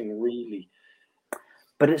nothing, really.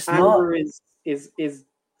 But it's Anger is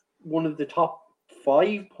one of the top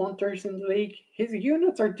 5 punters in the league. His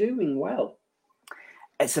units are doing well.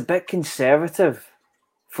 It's a bit conservative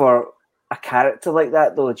for a character like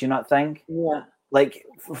that, though. Do you not think? Yeah. Like,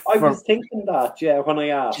 I was thinking that, when I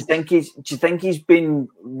asked. Do you think he's been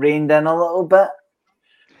reined in a little bit?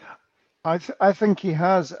 I think he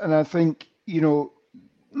has, and I think,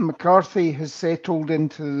 McCarthy has settled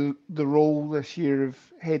into the role this year of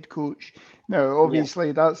head coach. Now,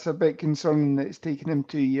 obviously, that's a bit concerning that it's taken him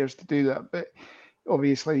 2 years to do that. But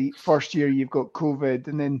obviously, first year you've got COVID,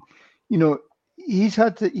 and then, he's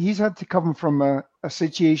had to come from a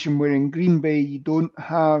situation where in Green Bay you don't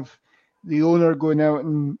have the owner going out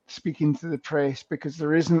and speaking to the press because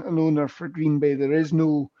there isn't an owner for Green Bay. There is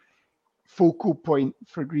no focal point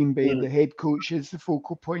for Green Bay. The head coach is the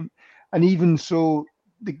focal point. And even so,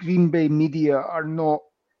 the Green Bay media are not,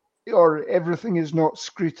 or everything is not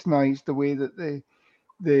scrutinized the way that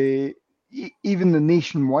even the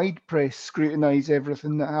nationwide press scrutinize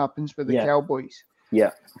everything that happens with the Cowboys.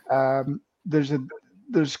 Yeah.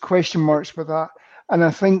 There's question marks with that. And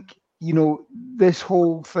I think, this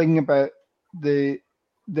whole thing about the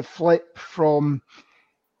flip from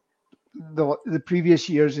the previous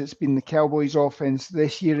years, it's been the Cowboys offense.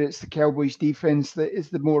 This year, it's the Cowboys defense that is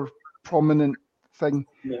the more prominent thing.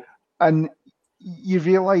 Yeah. And you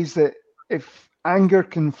realize that if Anger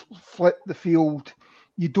can flip the field,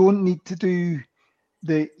 you don't need to do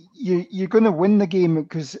you're going to win the game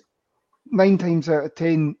because 9 times out of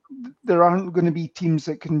 10, there aren't going to be teams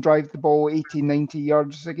that can drive the ball 80, 90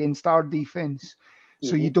 yards against our defense.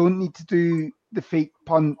 So you don't need to do the fake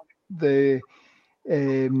punt, the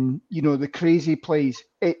crazy plays.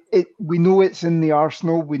 We know it's in the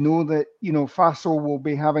arsenal. We know that, Fassel will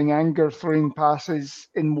be having Anger throwing passes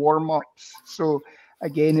in warm-ups. So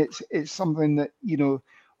again, it's something that,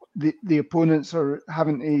 the opponents are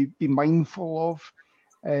having to be mindful of.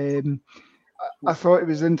 I thought it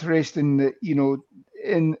was interesting that,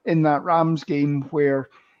 in that Rams game where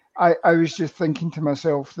I was just thinking to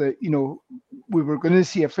myself that, we were going to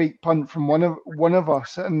see a fake punt from one of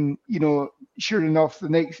us, and sure enough, the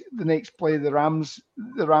next play the Rams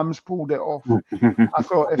pulled it off. I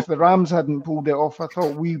thought if the Rams hadn't pulled it off, I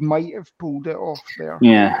thought we might have pulled it off there.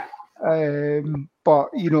 Yeah. But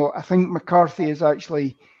I think McCarthy is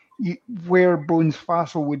actually where Bones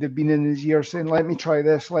Fassel would have been in his ear saying, "Let me try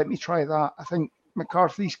this, let me try that." I think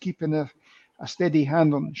McCarthy's keeping a steady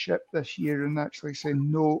hand on the ship this year and actually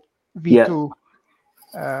saying no, veto.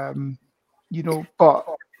 But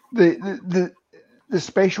the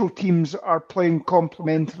special teams are playing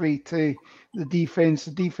complementary to the defense.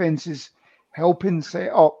 The defense is helping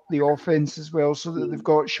set up the offense as well, so that they've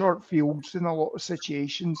got short fields in a lot of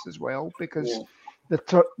situations as well. Because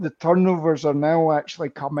the turnovers are now actually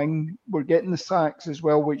coming. We're getting the sacks as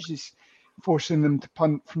well, which is forcing them to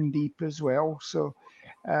punt from deep as well. So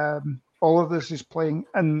all of this is playing,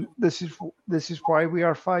 and this is why we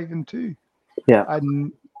are 5-2. Yeah,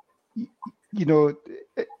 and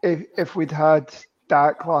if we'd had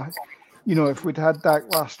Dak last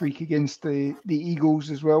week against the Eagles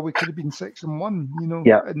as well, we could have been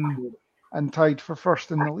 6-1. And tied for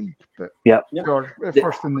first in the league, but or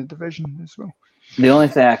first in the division as well. The only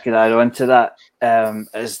thing I could add on to that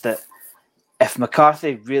is that if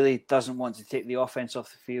McCarthy really doesn't want to take the offense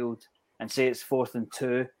off the field and say it's 4th and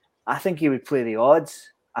 2, I think he would play the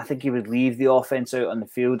odds. I think he would leave the offense out on the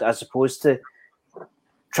field as opposed to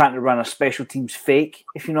trying to run a special teams fake,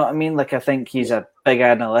 if you know what I mean. Like, I think he's a big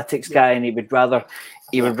analytics guy, and he would rather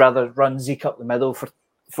run Zeke up the middle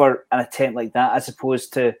for an attempt like that as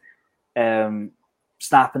opposed to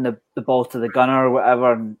snapping the ball to the gunner or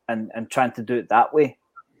whatever and trying to do it that way.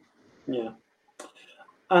 Yeah.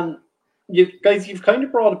 And you've kind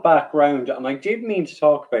of brought it back round, and I did mean to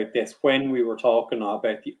talk about this when we were talking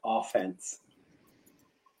about the offense.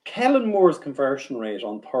 Kellen Moore's conversion rate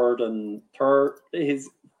on his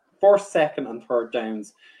first, second, and third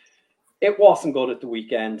downs, it wasn't good at the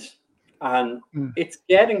weekend, and it's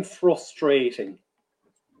getting frustrating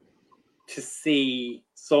to see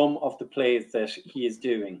some of the plays that he is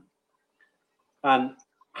doing. And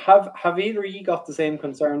have either of you got the same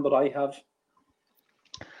concern that I have?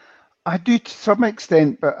 I do to some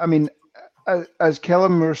extent, but I mean, as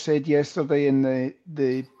Kellen Moore said yesterday in the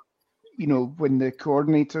when the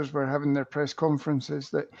coordinators were having their press conferences,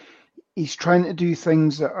 that he's trying to do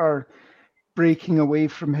things that are breaking away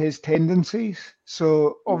from his tendencies.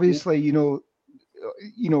 So obviously, when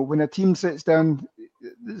a team sits down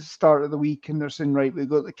at the start of the week and they're saying, right, we've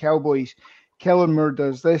got the Cowboys, Kellen Moore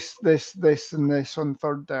does this, and this on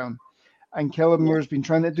third down. And Kellen Moore's been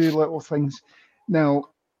trying to do little things. Now,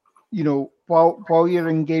 while you're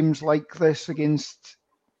in games like this against,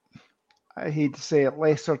 I hate to say it,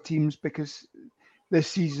 lesser teams, because this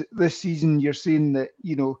season you're seeing that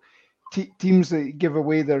teams that give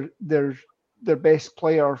away their best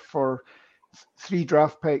player for 3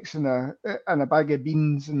 draft picks and a bag of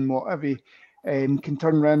beans and whatever, can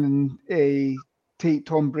turn around and take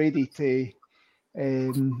Tom Brady to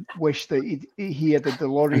wish that he had a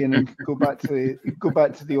DeLorean and could go back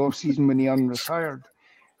to the off season when he unretired,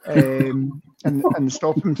 and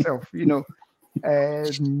stop himself.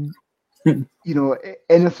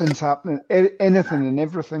 Anything's happening. Anything and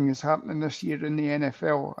everything is happening this year in the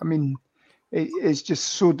NFL. I mean, it's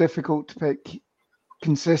just so difficult to pick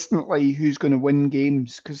consistently who's going to win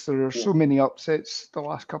games because there are so many upsets the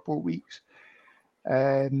last couple of weeks.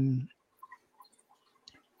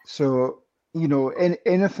 So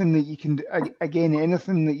anything that you can do, again,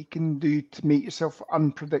 anything that you can do to make yourself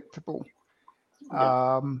unpredictable.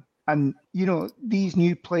 And these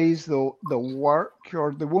new plays, they'll work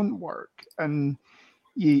or they won't work, and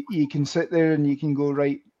you can sit there and you can go,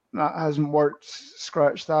 right, that hasn't worked,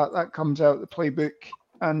 scratch that. That comes out the playbook,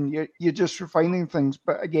 and you're just refining things.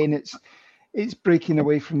 But again, it's breaking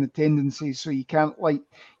away from the tendencies. So you can't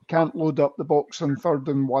load up the box on 3rd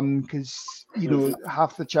and 1 because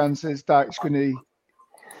half the chances Dak's going to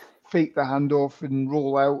fake the handoff and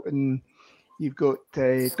roll out, and you've got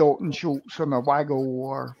Dalton Schultz on a waggle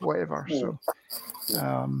or whatever. So,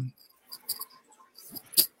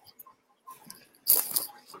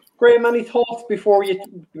 Graham, any thoughts before we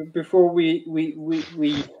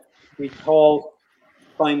call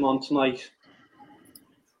time on tonight?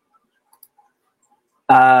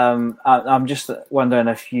 I'm just wondering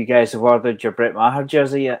if you guys have ordered your Brett Maher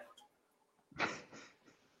jersey yet.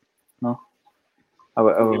 No.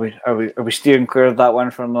 Are we steering clear of that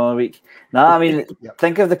one for another week? No, I mean,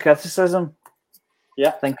 think of the criticism.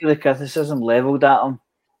 Yeah. Think of the criticism leveled at him.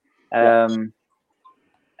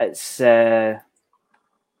 It's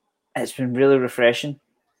been really refreshing.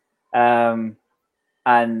 And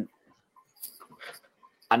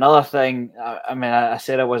another thing, I mean, I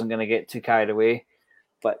said I wasn't going to get too carried away,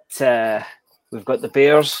 but we've got the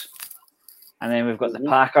Bears, and then we've got the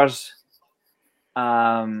Packers.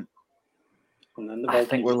 And then I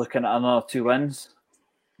think we're looking at another 2 wins.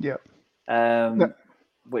 Yep.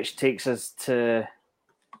 Which takes us to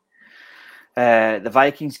the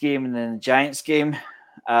Vikings game and then the Giants game.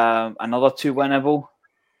 Another 2 winnable.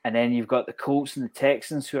 And then you've got the Colts and the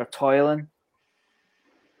Texans who are toiling.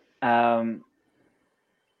 That's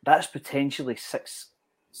potentially six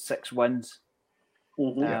wins.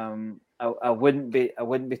 Mm-hmm. I wouldn't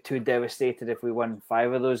be too devastated if we won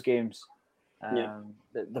 5 of those games.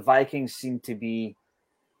 The Vikings seem to be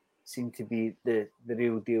the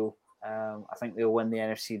real deal. I think they'll win the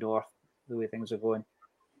NFC North the way things are going.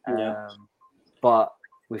 But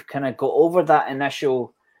we've kind of got over that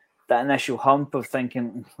initial hump of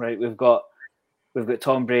thinking, right, we've got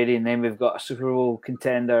Tom Brady, and then we've got a Super Bowl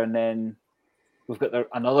contender, and then we've got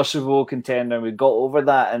another Super Bowl contender, and we got over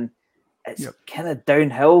that, and it's kind of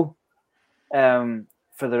downhill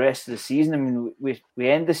for the rest of the season. I mean, we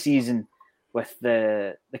end the season with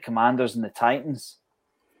the Commanders and the Titans.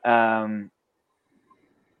 I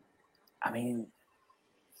mean,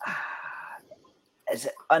 is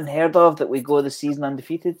it unheard of that we go the season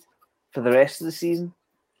undefeated for the rest of the season?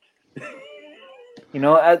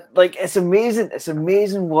 It's amazing. It's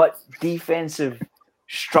amazing what defensive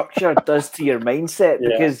structure does to your mindset,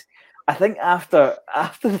 because I think after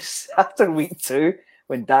week 2,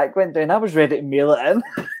 when Dak went down, I was ready to mail it in.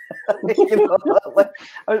 I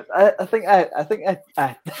think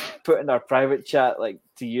I put in our private chat, like,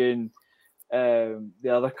 to you and the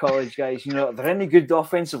other college guys, are there any good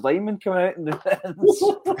offensive linemen coming out in the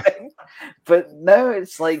spring? But now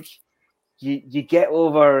it's like you get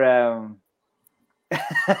over.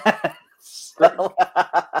 I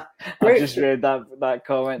just read that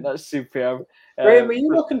comment. That's superb. Graham, are you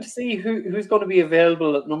looking to see who's going to be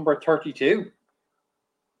available at number 32?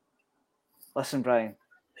 Listen, Brian.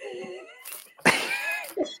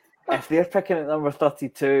 If they're picking at number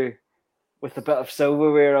 32 with a bit of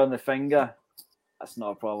silverware on the finger, that's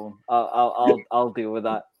not a problem. I'll deal with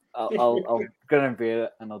that. I'll grin and bear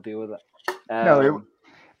it, and I'll deal with it. No,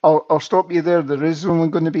 I'll stop you there. There is only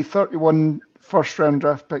going to be 31 first-round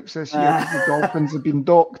draft picks this year because the Dolphins have been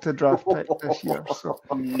docked a draft pick this year. So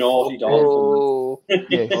naughty Dolphins.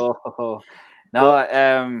 Yes. No,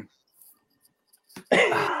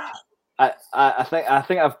 I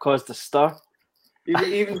think I've caused a stir.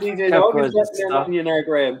 Even DJ Dog is letting their money in there,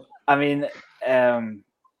 Graham. I mean, I'm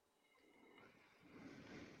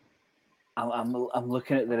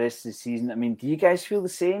looking at the rest of the season. I mean, do you guys feel the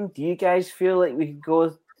same? Do you guys feel like we could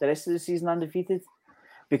go the rest of the season undefeated?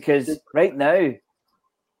 Because right now,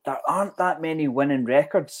 there aren't that many winning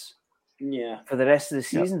records. Yeah. For the rest of the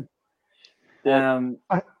season. I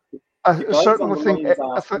certainly think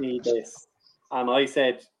asked me this, and I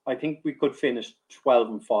said I think we could finish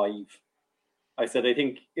 12-5. I said I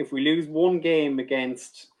think if we lose one game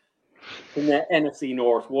against the NFC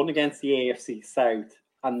North, one against the AFC South,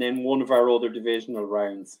 and then one of our other divisional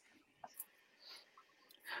rounds.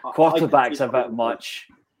 Quarterback's a bit much.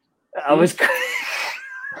 I was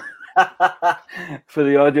for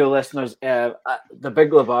the audio listeners, the Big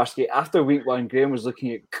Levarsky, after week 1, Graham was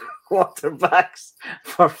looking at quarterbacks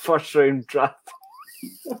for first round draft.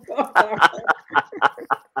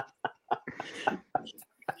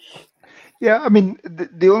 Yeah, I mean,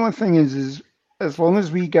 the only thing is as long as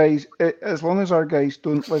our guys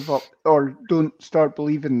don't live up or don't start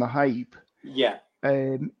believing the hype,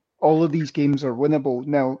 all of these games are winnable.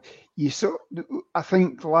 Now, I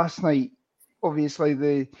think last night,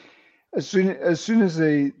 obviously, as soon as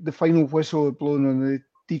the final whistle had blown on the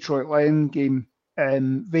Detroit Lion game,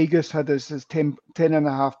 Vegas had us as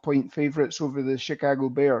 10.5 point favourites over the Chicago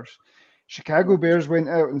Bears. Chicago Bears went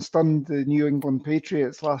out and stunned the New England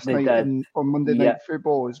Patriots last night on Monday Night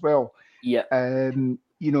Football as well. Yeah.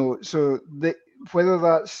 So whether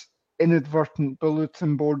that's inadvertent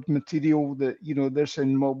bulletin board material that, they're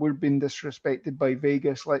saying, well, we're being disrespected by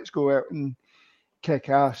Vegas, let's go out and kick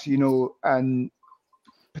ass, and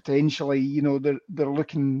potentially, they're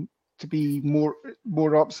looking to be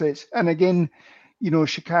more upsets. And again,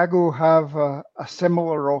 Chicago have a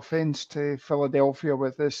similar offense to Philadelphia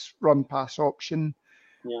with this run-pass option.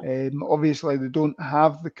 Yeah. Obviously, they don't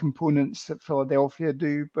have the components that Philadelphia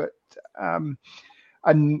do, but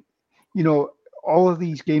all of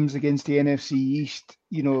these games against the NFC East,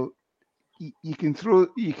 you can throw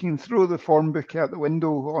the form book out the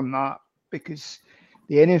window on that, because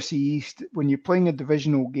the NFC East, when you're playing a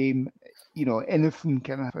divisional game, anything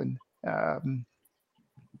can happen.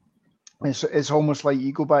 It's almost like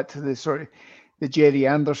you go back to the Jerry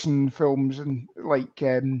Anderson films and like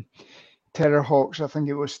Terrorhawks. I think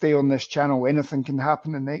it was Stay on This Channel. Anything can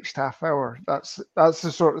happen in the next half hour. That's the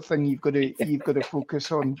sort of thing you've got to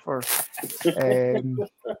focus on for.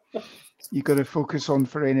 You've got to focus on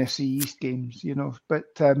for NFC East games, But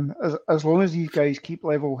as long as these guys keep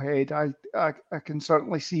level head, I can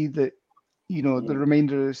certainly see that, the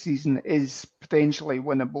remainder of the season is potentially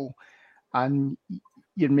winnable, and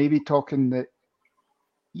you're maybe talking that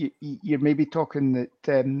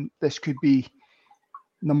this could be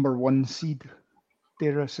number 1 seed,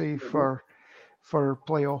 dare I say, for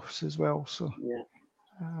playoffs as well. So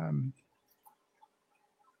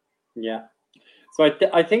So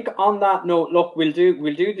I think on that note, look, we'll do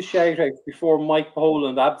the shout outs before Mike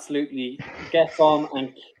Poland absolutely gets on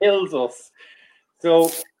and kills us.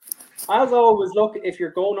 So as always, look, if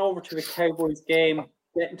you're going over to the Cowboys game,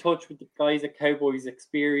 get in touch with the guys at Cowboys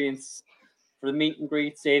Experience for the meet and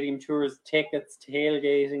greet, stadium tours, tickets,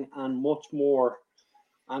 tailgating, and much more.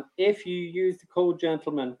 And if you use the code,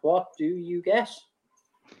 gentlemen, what do you get?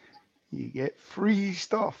 You get free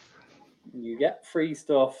stuff.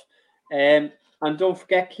 And don't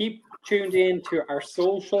forget, keep tuned in to our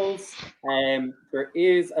socials. There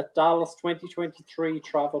is a Dallas 2023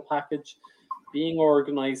 travel package being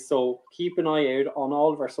organized, so keep an eye out on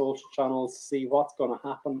all of our social channels to see what's going to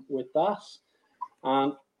happen with that.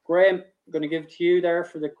 And Graham, I'm going to give it to you there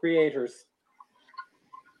for the creators.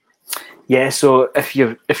 Yeah, so if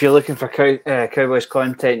you're looking for Cowboys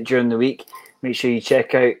content during the week, make sure you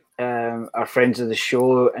check out our friends of the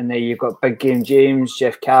show. And there you've got Big Game James,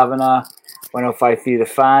 Jeff Kavanagh, 105.3 The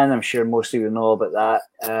Fan. I'm sure most of you know about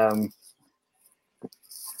that.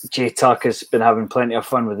 Jay Tuck has been having plenty of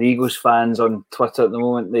fun with Eagles fans on Twitter at the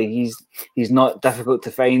moment. He's not difficult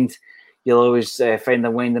to find. You'll always find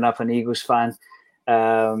him winding up an Eagles fan.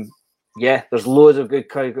 There's loads of good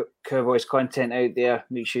Cowboys content out there.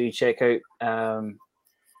 Make sure you check out.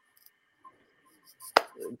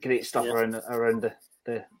 Great stuff around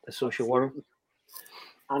the social world.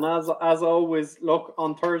 And as always, look,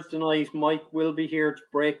 on Thursday night, Mike will be here to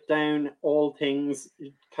break down all things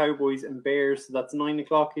Cowboys and Bears. So that's 9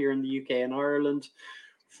 o'clock here in the UK and Ireland,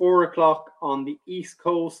 4 o'clock on the East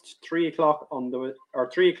Coast, 3 o'clock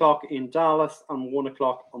in Dallas, and 1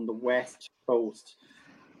 o'clock on the West Coast.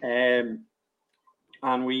 And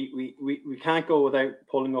we can't go without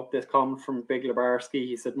pulling up this comment from Big Lebarski.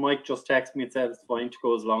 He said, Mike just texted me and said it's fine to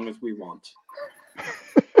go as long as we want.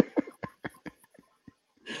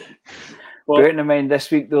 Bearing in mind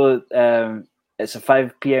this week, though, it's a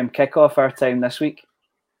 5 p.m. kickoff our time this week.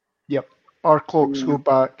 Yep. Our clocks go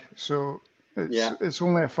back, so it's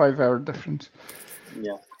only a 5-hour difference.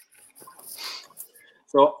 Yeah.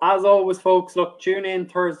 So, as always, folks, look, tune in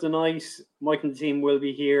Thursday night. Mike and the team will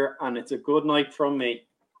be here, and it's a good night from me.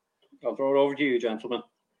 I'll throw it over to you, gentlemen.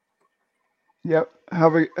 Yep.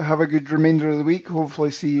 Have a good remainder of the week.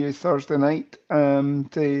 Hopefully see you Thursday night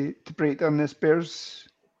to break down this Bears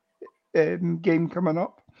game coming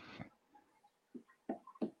up.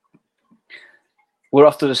 We're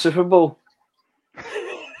off to the Super Bowl.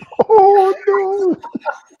 Oh, no.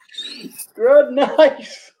 Good night.